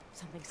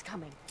 Something's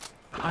coming.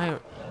 I...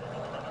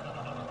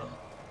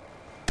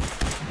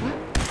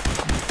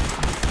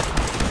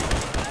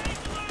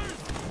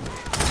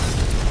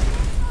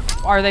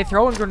 Are they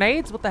throwing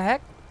grenades? What the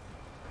heck?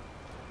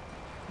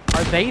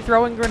 Are they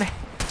throwing grenades?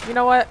 You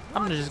know what?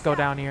 I'm gonna just go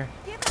down here.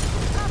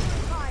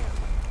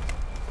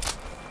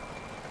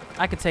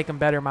 I could take them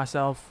better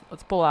myself.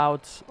 Let's pull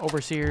out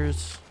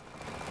Overseers.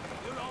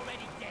 You're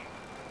already dead.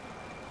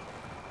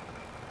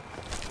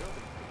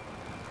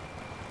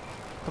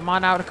 Come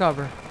on out of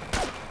cover.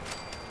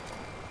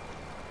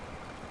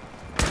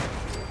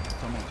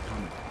 Someone's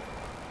coming.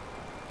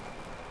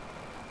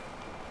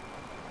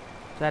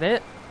 Is that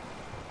it?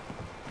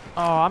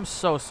 Oh, I'm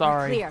so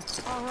sorry. Clear.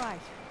 All right.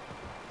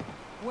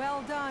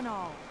 Well done,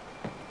 all.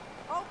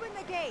 Open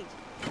the gate.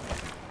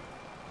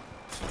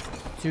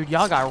 Dude,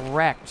 y'all got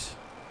wrecked.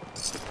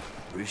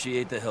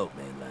 Appreciate the help,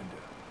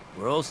 Mainlander.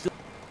 We're all still...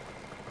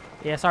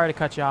 Yeah, sorry to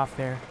cut you off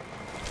there.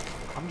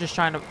 I'm just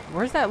trying to...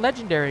 Where's that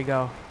legendary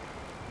go?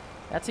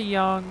 That's a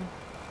young...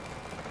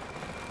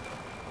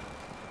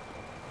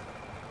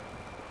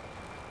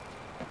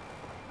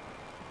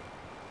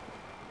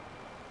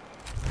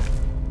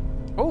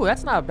 Oh,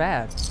 that's not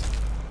bad. It's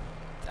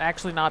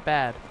actually not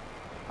bad.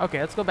 Okay,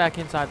 let's go back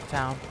inside the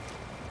town.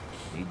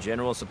 Need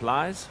general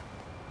supplies?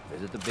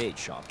 Visit the bait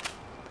shop.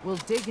 We'll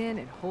dig in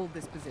and hold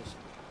this position.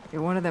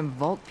 You're one of them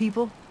vault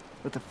people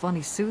with the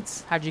funny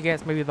suits? How'd you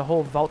guess maybe the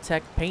whole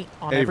Vault-Tec paint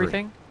on Avery.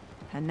 everything?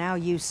 And now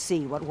you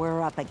see what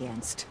we're up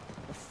against.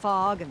 The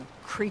fog and the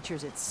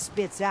creatures it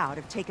spits out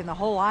have taken the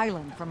whole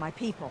island from my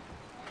people.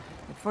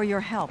 But for your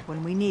help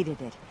when we needed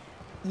it,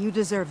 you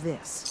deserve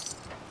this.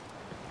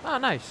 Oh,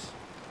 nice.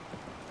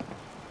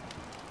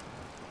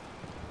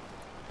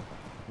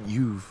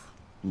 You've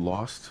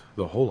lost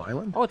the whole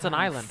island? Oh, it's an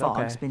island.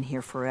 Fog's Okay. been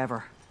here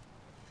forever.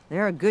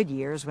 There are good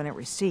years when it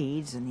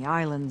recedes and the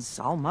island's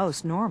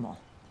almost normal.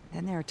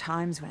 Then there are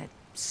times when it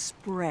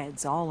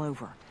spreads all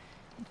over.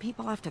 And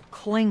people have to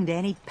cling to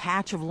any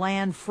patch of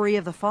land free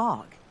of the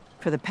fog.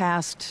 For the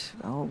past,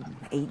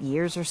 8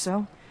 years or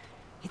so,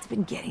 it's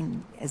been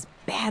getting as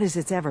bad as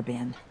it's ever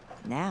been.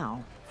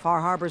 Now,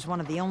 Far Harbor's one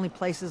of the only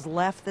places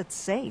left that's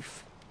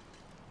safe.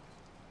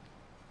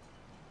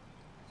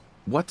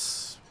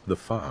 What's the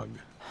fog?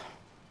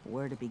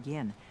 Where to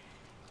begin?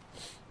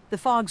 The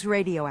fog's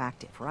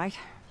radioactive, right?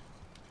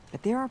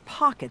 But there are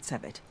pockets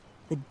of it,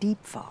 the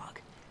deep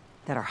fog,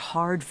 that are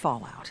hard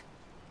fallout.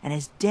 And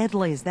as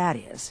deadly as that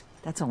is,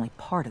 that's only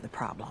part of the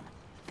problem.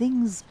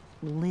 Things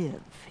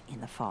live in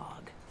the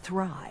fog,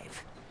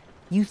 thrive.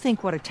 You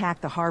think what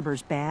attacked the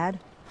harbor's bad?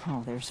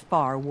 Oh, there's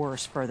far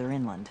worse further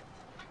inland.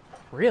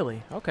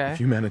 Really? Okay. If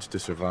you managed to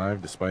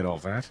survive despite all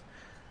that,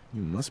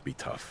 you must be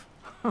tough.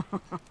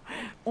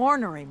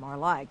 Ornery, more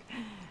like.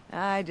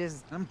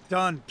 I'm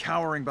done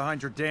cowering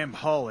behind your damn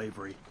hull,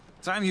 Avery.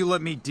 Time you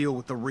let me deal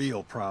with the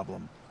real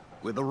problem.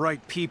 With the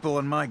right people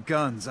and my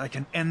guns, I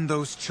can end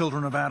those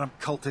Children of Adam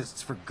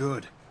cultists for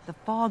good. The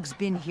fog's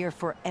been here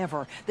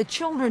forever. The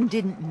children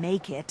didn't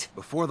make it.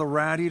 Before the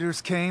Rat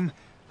Eaters came,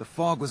 the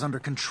fog was under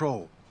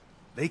control.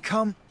 They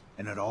come,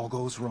 and it all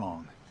goes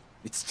wrong.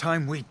 It's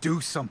time we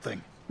do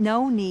something.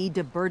 No need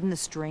to burden the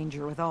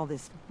stranger with all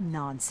this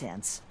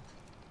nonsense.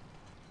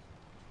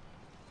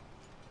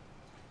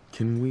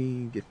 Can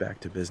we get back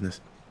to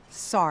business?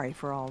 Sorry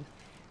for all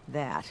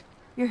that.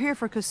 You're here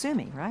for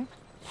Kasumi, right?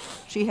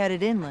 She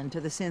headed inland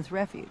to the synth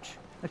refuge,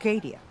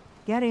 Acadia.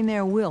 Getting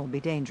there will be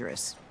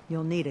dangerous.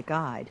 You'll need a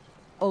guide.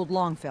 Old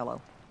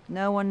Longfellow.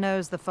 No one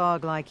knows the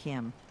fog like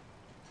him.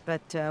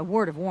 But,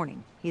 word of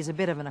warning, he's a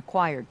bit of an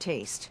acquired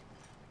taste.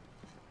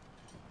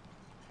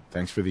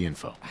 Thanks for the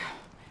info.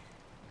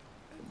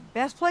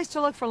 Best place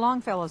to look for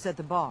Longfellow's at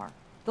the bar.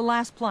 The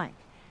last plank.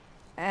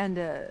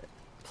 And,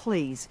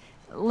 please,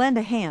 lend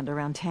a hand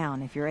around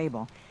town if you're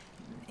able.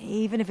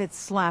 Even if it's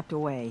slapped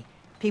away.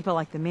 People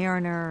like the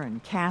Mariner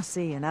and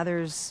Cassie and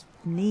others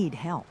need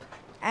help.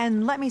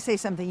 And let me say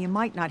something you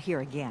might not hear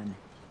again.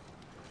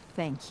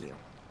 Thank you.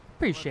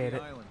 Appreciate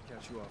it. Island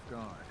catch you off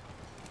guard.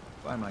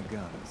 By my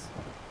guns.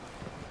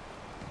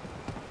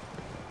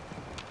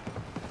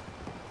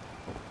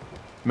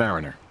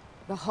 Mariner.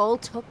 The hull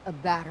took a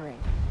battering,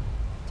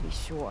 to be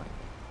sure.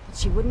 But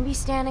she wouldn't be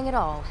standing at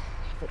all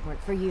if it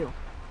weren't for you.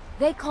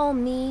 They call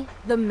me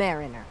the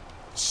Mariner.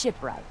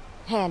 Shipwright.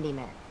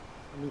 Handyman.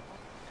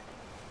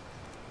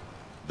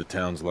 The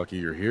town's lucky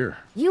you're here.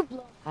 You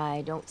blow.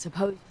 I don't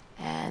suppose.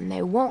 And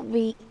they won't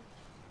be.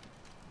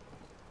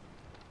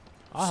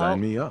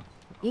 Sign me up.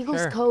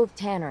 Eagles Sure. Cove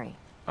Tannery.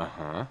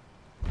 Uh-huh.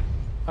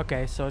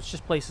 Okay, so it's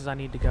just places I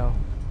need to go.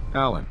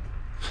 Alan.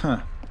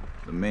 Huh.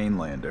 The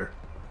mainlander.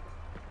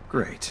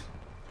 Great.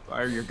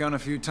 Fire your gun a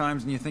few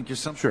times and you think you're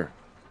something. Sure.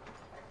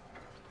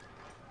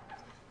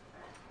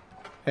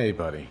 Hey,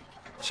 buddy.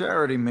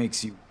 Charity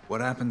makes you.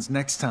 What happens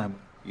next time?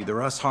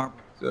 Either us harm.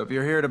 So if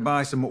you're here to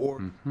buy some ore.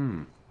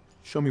 Mm-hmm.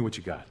 Show me what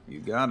you got. You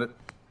got it.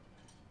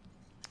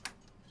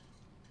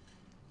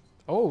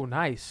 Oh,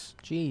 nice.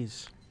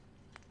 Jeez.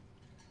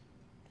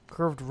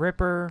 Curved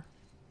Ripper.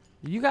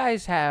 You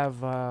guys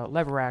have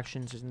lever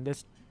actions, and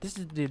this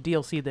is the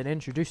DLC that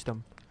introduced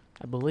them,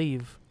 I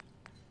believe.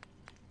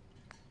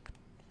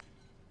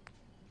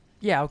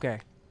 Yeah, okay.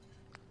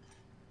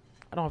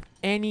 I don't have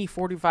any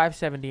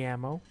 4570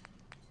 ammo.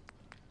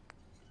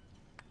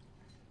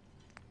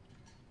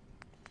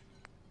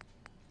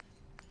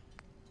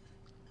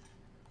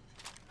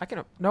 I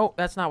can... No,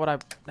 that's not what I...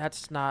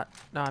 That's not...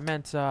 No, I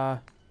meant,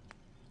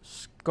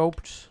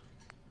 scoped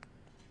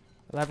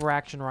lever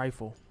action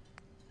rifle.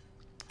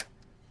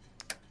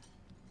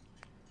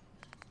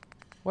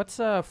 What's,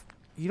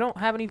 you don't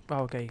have any...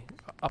 Oh, okay.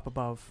 Up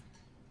above.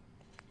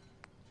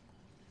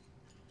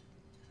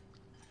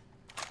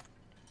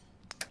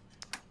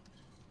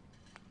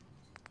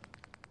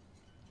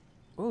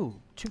 Ooh,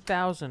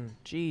 2,000.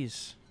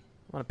 Jeez.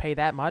 Want to pay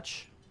that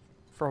much?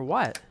 For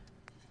what?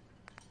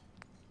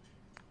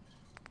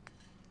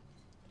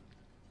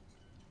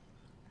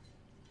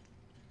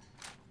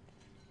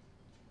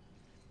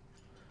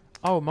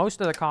 Oh, most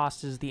of the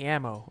cost is the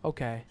ammo.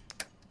 Okay.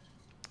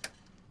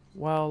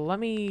 Well, let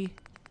me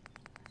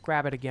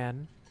grab it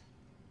again.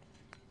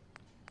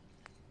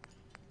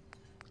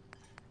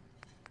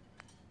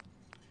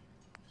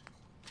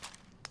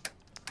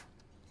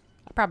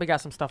 I probably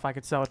got some stuff I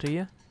could sell to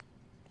you.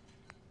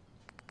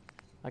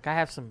 Like, I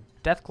have some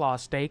Deathclaw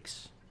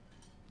steaks.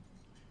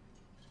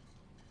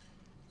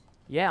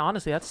 Yeah,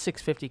 honestly, that's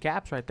 650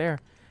 caps right there.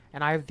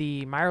 And I have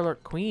the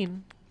Mirelurk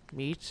Queen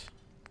meat.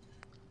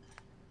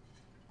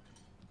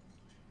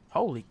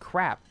 Holy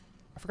crap.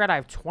 I forgot I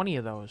have 20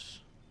 of those.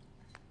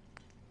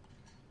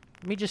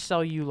 Let me just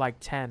sell you like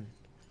 10.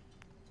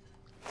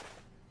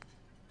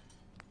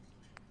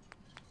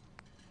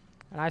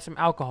 And I have some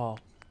alcohol.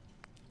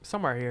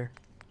 Somewhere here.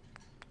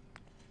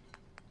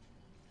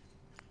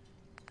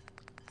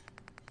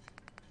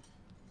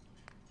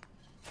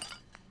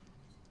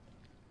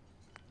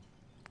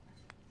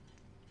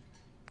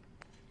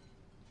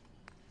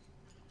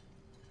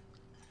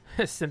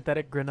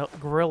 Synthetic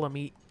gorilla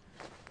meat.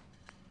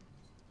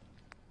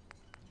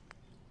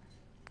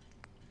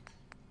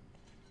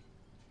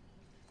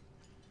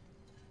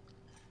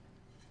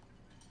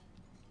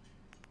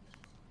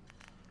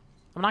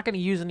 I'm not going to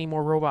use any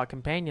more robot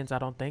companions, I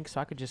don't think,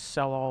 so I could just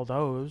sell all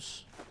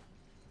those.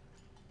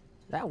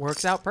 That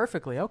works out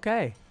perfectly.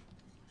 Okay.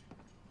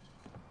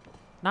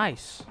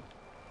 Nice.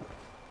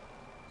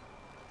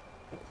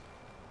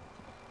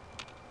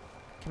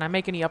 Can I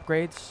make any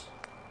upgrades?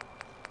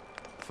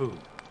 Food.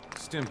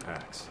 Stim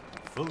packs.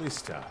 Fully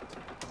stocked.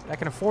 I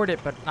can afford it,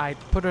 but I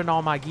put in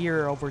all my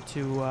gear over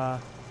to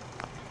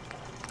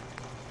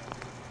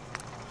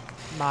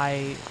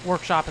my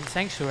workshop and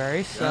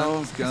sanctuary, so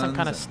I guess I'm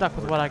kind of stuck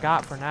with what I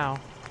got for now.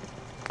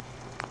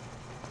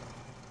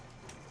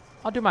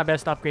 I'll do my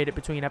best to upgrade it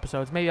between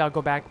episodes. Maybe I'll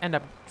go back, end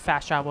up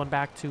fast traveling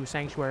back to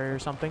sanctuary or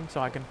something,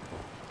 so I can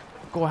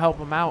go help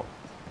them out.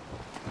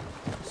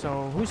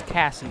 So, who's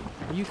Cassie?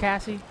 Are you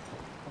Cassie?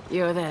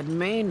 You're that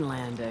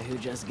mainlander who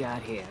just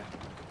got here.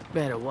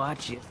 Better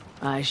watch it.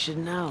 I should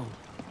know.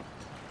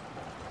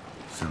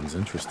 Sounds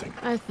interesting.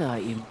 I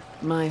thought you...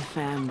 My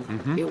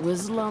family. It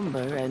was lumber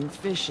and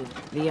fishing.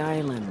 The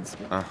islands.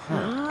 Uh-huh.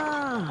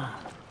 Ah.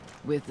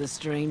 With the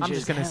strangers... I'm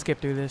just gonna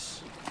skip through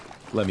this.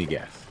 Let me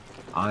guess.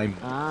 I'm...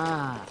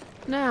 Ah.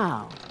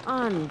 Now,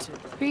 on to...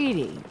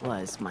 Petey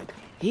was my...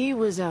 He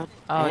was out...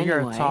 Oh, anyway,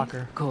 you're a talker.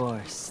 Of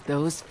course.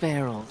 Those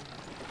ferals.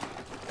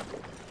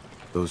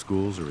 Those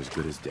ghouls are as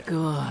good as dead.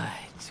 Good.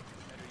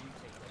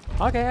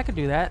 Okay, I could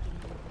do that.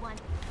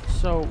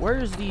 So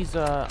where's these,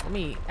 let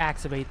me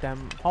activate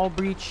them. Hull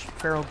breach,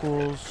 feral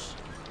ghouls.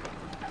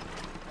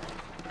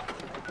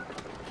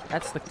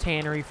 That's the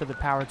tannery for the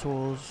power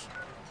tools.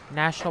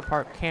 National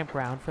Park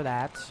campground for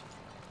that.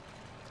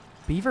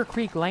 Beaver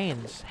Creek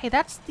Lanes. Hey,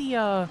 that's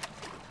the,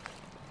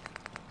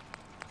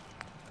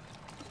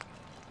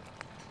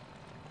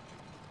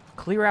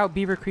 clear out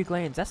Beaver Creek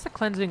Lanes. That's the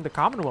cleansing the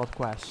Commonwealth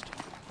quest.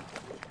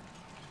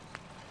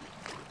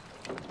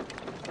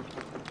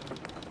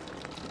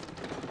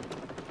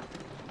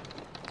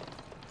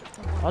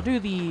 I'll do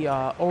the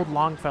old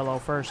Longfellow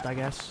first, I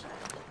guess.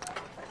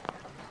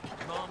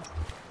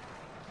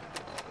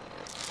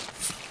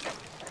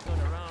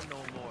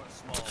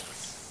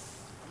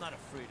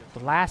 The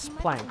last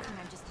plank.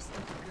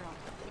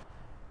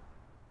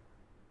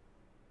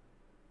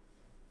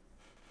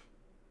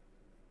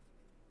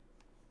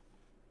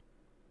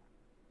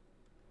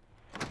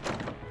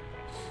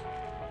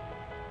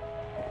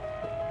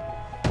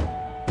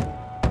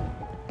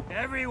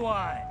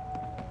 Everyone!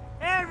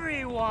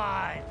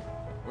 Everyone!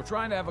 We're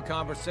trying to have a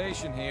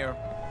conversation here.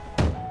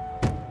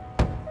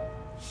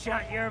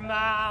 Shut your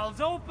mouths,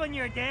 open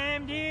your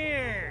damned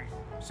ears!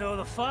 So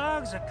the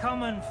fogs are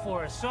coming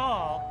for us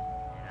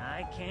all, and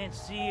I can't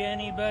see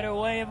any better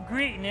way of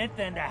greeting it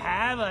than to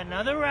have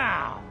another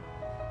round.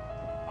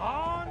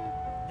 On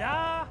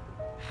the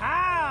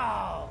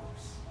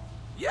house!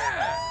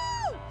 Yeah!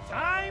 Woo!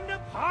 Time to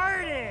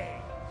party!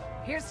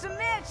 Here's some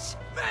Mitch!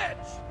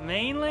 Mitch!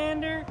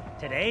 Mainlander,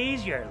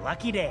 today's your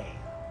lucky day.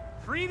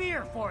 Free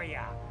beer for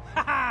ya!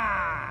 Ha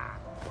ha!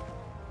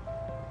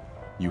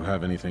 You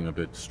have anything a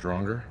bit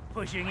stronger?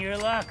 Pushing your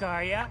luck,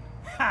 are ya?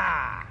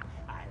 Ha!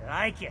 I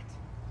like it.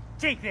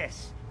 Take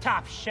this,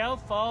 top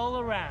shelf all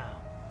around.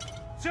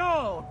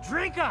 So,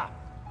 drink up.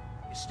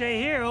 You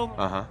stay here over...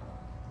 Uh-huh.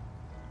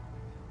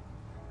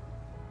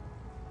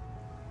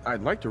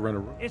 I'd like to rent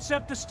a room. It's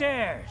up the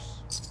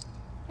stairs.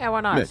 Yeah,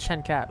 why not? Mitch. It's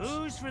 10 caps.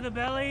 Booze for the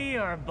belly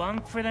or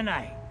bunk for the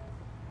night?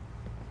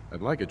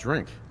 I'd like a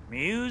drink.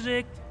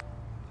 Music?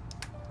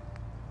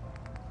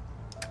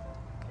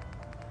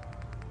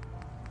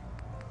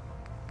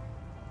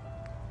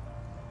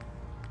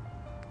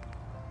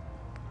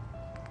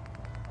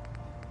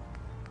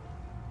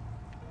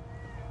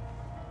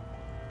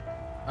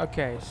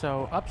 Okay,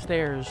 so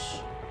upstairs.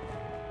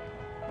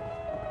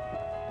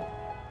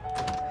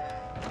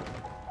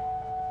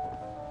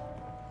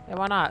 Yeah,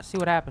 why not? See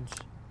what happens.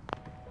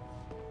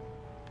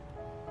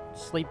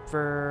 Sleep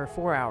for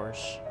 4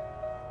 hours.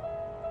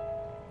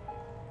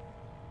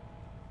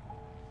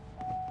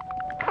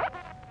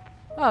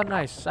 Oh,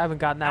 nice. I haven't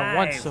gotten that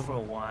once. I, for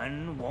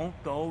one,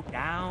 won't go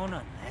down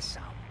unless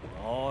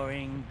I'm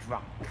roaring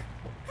drunk.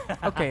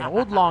 Okay,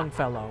 old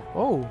Longfellow.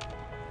 Oh.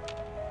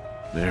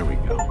 There we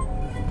go.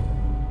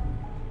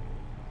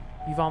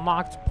 You've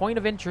unlocked point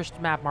of interest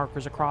map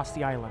markers across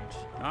the island.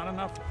 Not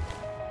enough.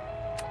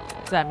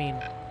 What's that mean?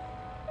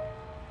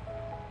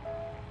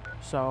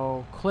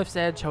 So, Cliff's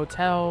Edge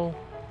Hotel,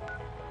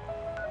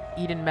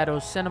 Eden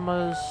Meadows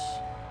Cinemas,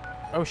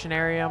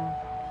 Oceanarium,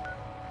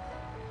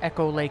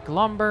 Echo Lake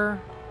Lumber,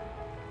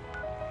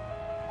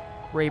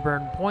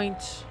 Rayburn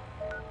Point,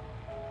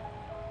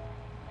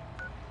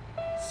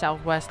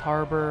 Southwest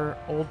Harbor,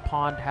 Old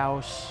Pond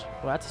House,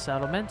 well that's a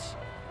settlement,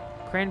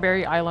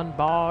 Cranberry Island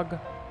Bog,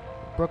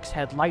 Brooks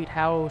Head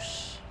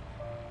Lighthouse,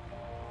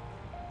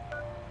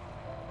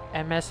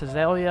 MS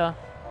Azalea,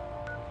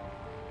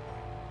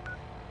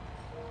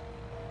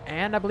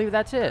 and I believe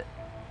that's it.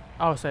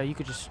 Oh, so you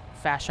could just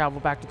fast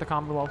travel back to the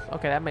Commonwealth.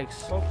 Okay, that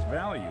makes Folks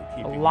value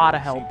keeping a lot your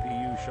of help.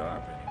 CPU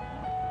sharp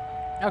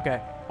anymore.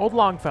 Okay, old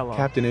Longfellow.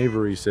 Captain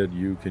Avery said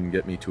you can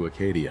get me to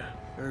Acadia.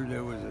 Heard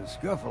there was a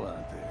scuffle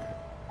out there.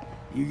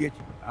 You get...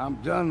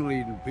 I'm done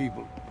leading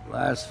people.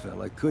 Last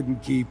fella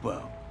couldn't keep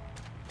up.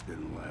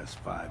 Didn't last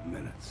 5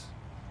 minutes.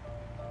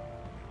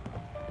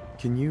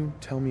 Can you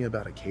tell me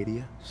about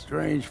Acadia?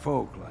 Strange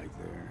folk like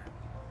there.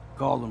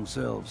 Call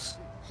themselves...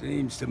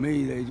 Seems to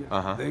me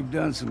they've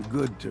done some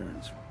good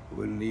turns.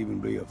 Wouldn't even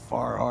be a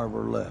Far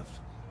Harbor left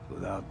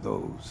without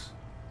those.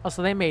 Oh,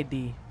 so they made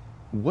the...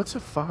 What's a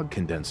fog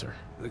condenser?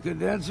 The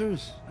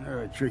condensers?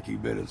 They're a tricky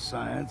bit of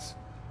science.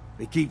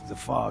 They keep the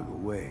fog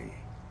away.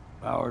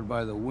 Powered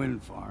by the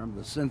wind farm,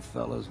 the synth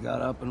fellas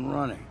got up and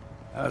running.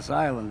 Us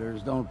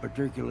islanders don't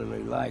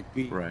particularly like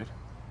people. Right.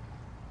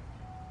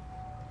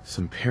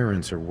 Some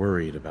parents are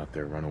worried about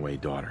their runaway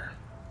daughter.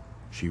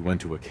 She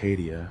went to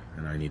Acadia,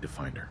 and I need to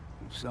find her.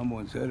 If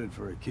someone's headed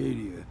for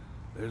Acadia,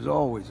 there's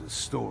always a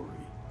story.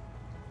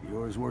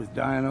 Yours worth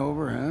dying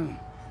over, huh?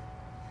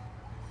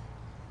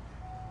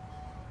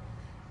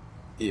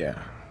 Yeah.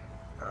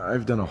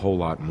 I've done a whole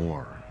lot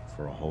more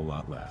for a whole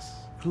lot less.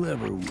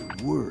 Clever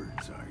with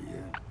words, are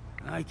you?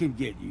 I can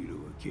get you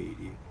to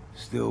Acadia.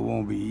 Still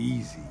won't be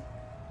easy.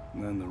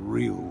 And then the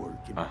real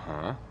work can...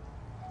 Uh-huh.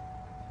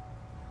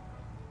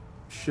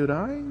 Should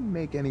I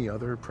make any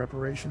other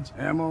preparations?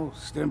 Ammo,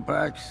 stim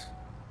packs.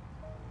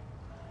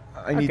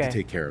 I need to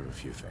take care of a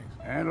few things.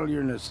 Handle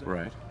your necessities.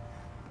 Right.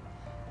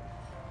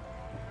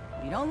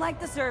 You don't like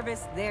the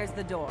service, there's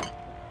the door.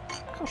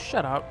 Oh,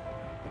 shut up.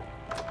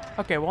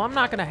 Okay, well, I'm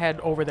not going to head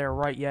over there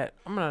right yet.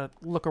 I'm going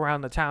to look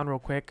around the town real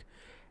quick.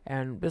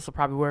 And this will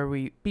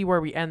probably be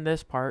where we end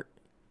this part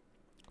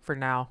for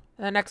now.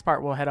 And the next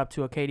part, we'll head up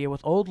to Acadia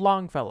with Old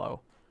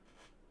Longfellow.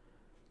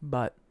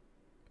 But,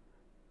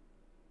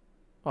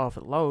 well, if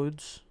it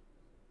loads,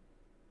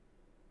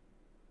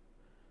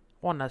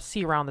 I want to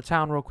see around the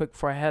town real quick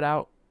before I head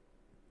out.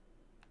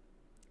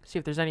 See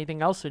if there's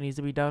anything else that needs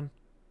to be done.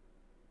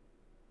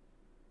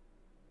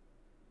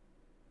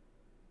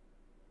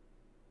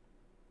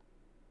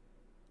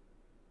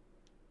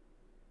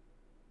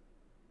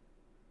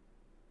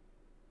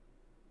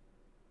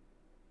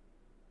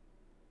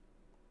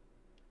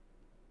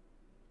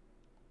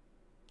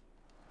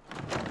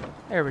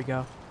 There we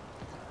go.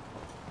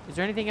 Is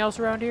there anything else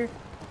around here?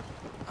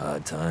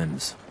 Hard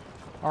times.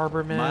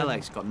 Arborman. My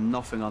leg's got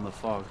nothing on the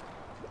fog.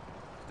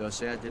 Don't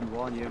say I didn't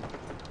warn you.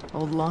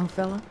 Old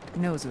Longfellow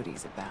knows what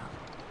he's about.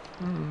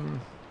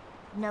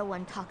 No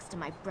one talks to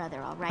my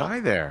brother, all right? Hi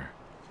there.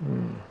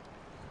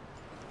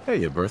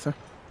 Hey, Bertha.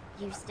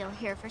 You still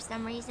here for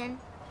some reason?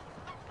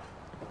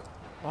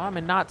 Well,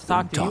 I'm not to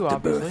talk to you,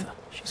 obviously. Bertha.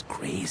 She's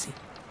crazy.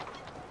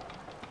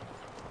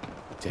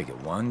 Take it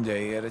one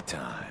day at a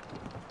time.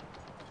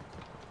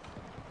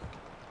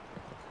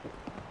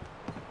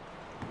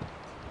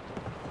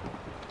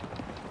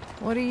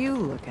 What are you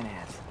looking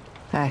at?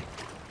 Hey.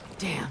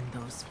 Damn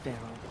those feral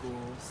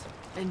ghouls.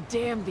 And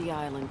damn the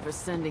island for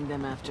sending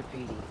them after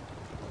Petey.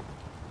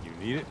 You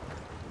need it?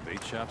 The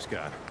bait shop's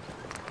got it.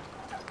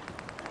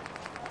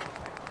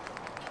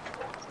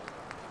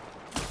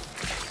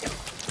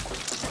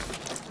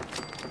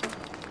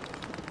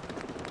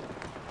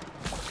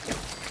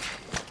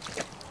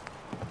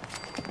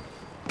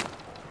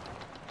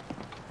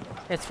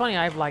 It's funny,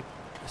 I have like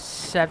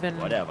 7...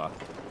 Whatever.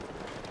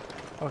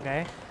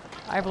 Okay.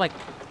 I have like...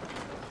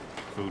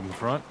 Food in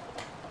front,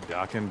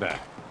 dock in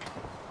back.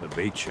 The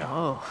bait shop.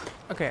 Oh.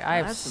 Okay, I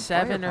have That's some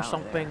 7 or firepower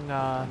something, there.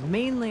 A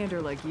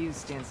mainlander like you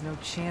stands no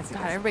chance God,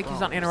 against everybody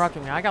keeps on bombs.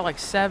 interrupting me. I got like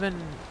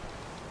 7...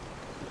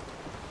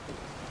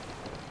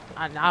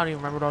 I don't even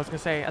remember what I was going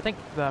to say. I think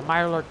the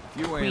Mirelurk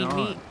You Queen ain't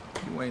Meat...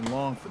 on. You ain't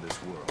long for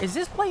this world. Is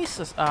this place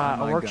a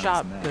my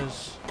workshop? guns now.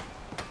 Because...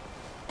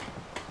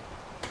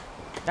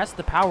 That's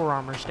the power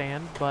armor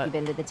stand, but... You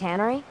been to the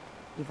tannery?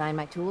 You find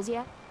my tools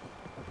yet?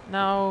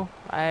 No,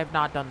 I have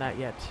not done that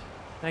yet.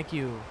 Thank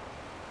you.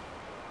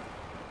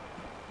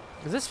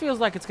 Because this feels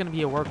like it's going to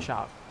be a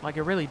workshop. Like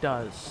it really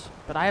does.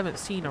 But I haven't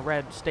seen a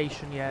red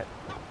station yet.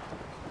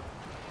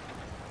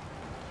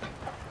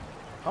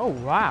 Oh,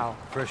 wow.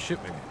 Fresh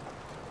shipment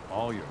in.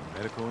 All your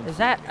medical Is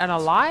that an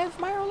alive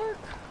Mirelurk?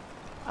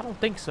 I don't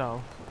think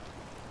so.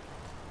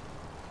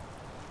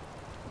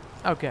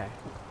 Okay.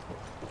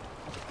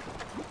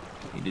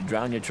 Need to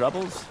drown your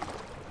troubles?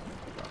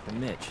 Talk to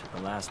Mitch,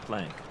 the last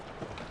plank.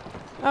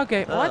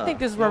 Okay, well I think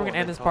this is where we're going to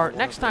end this part.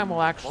 Next time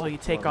we'll actually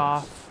take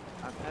off,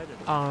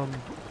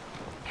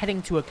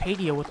 heading to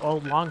Acadia with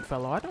Old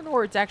Longfellow. I don't know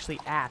where it's actually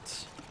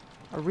at.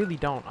 I really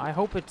don't. I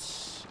hope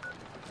it's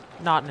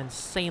not an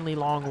insanely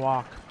long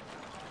walk.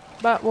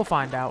 But we'll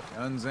find out.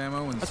 Guns,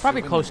 ammo, and It's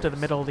probably close to the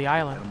souvenirs. middle of the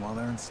island. Get 'em while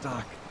they're in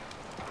stock.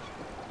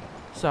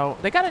 So,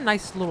 they got a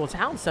nice little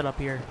town set up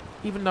here.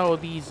 Even though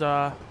these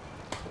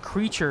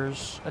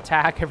creatures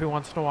attack every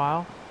once in a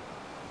while.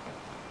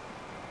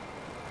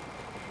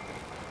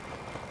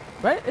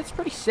 But it's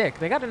pretty sick.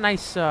 They got a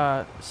nice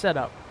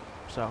setup.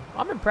 So,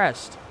 I'm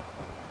impressed.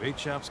 Bait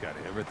shop's got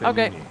everything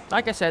Okay, you need.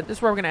 like I said, this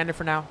is where we're going to end it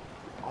for now.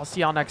 I'll see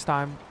y'all next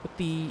time with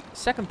the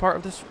second part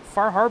of this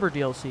Far Harbor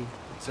DLC.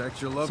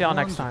 Protect your loved See y'all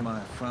next ones with time. my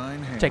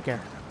fine hand Take care.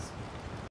 cannon.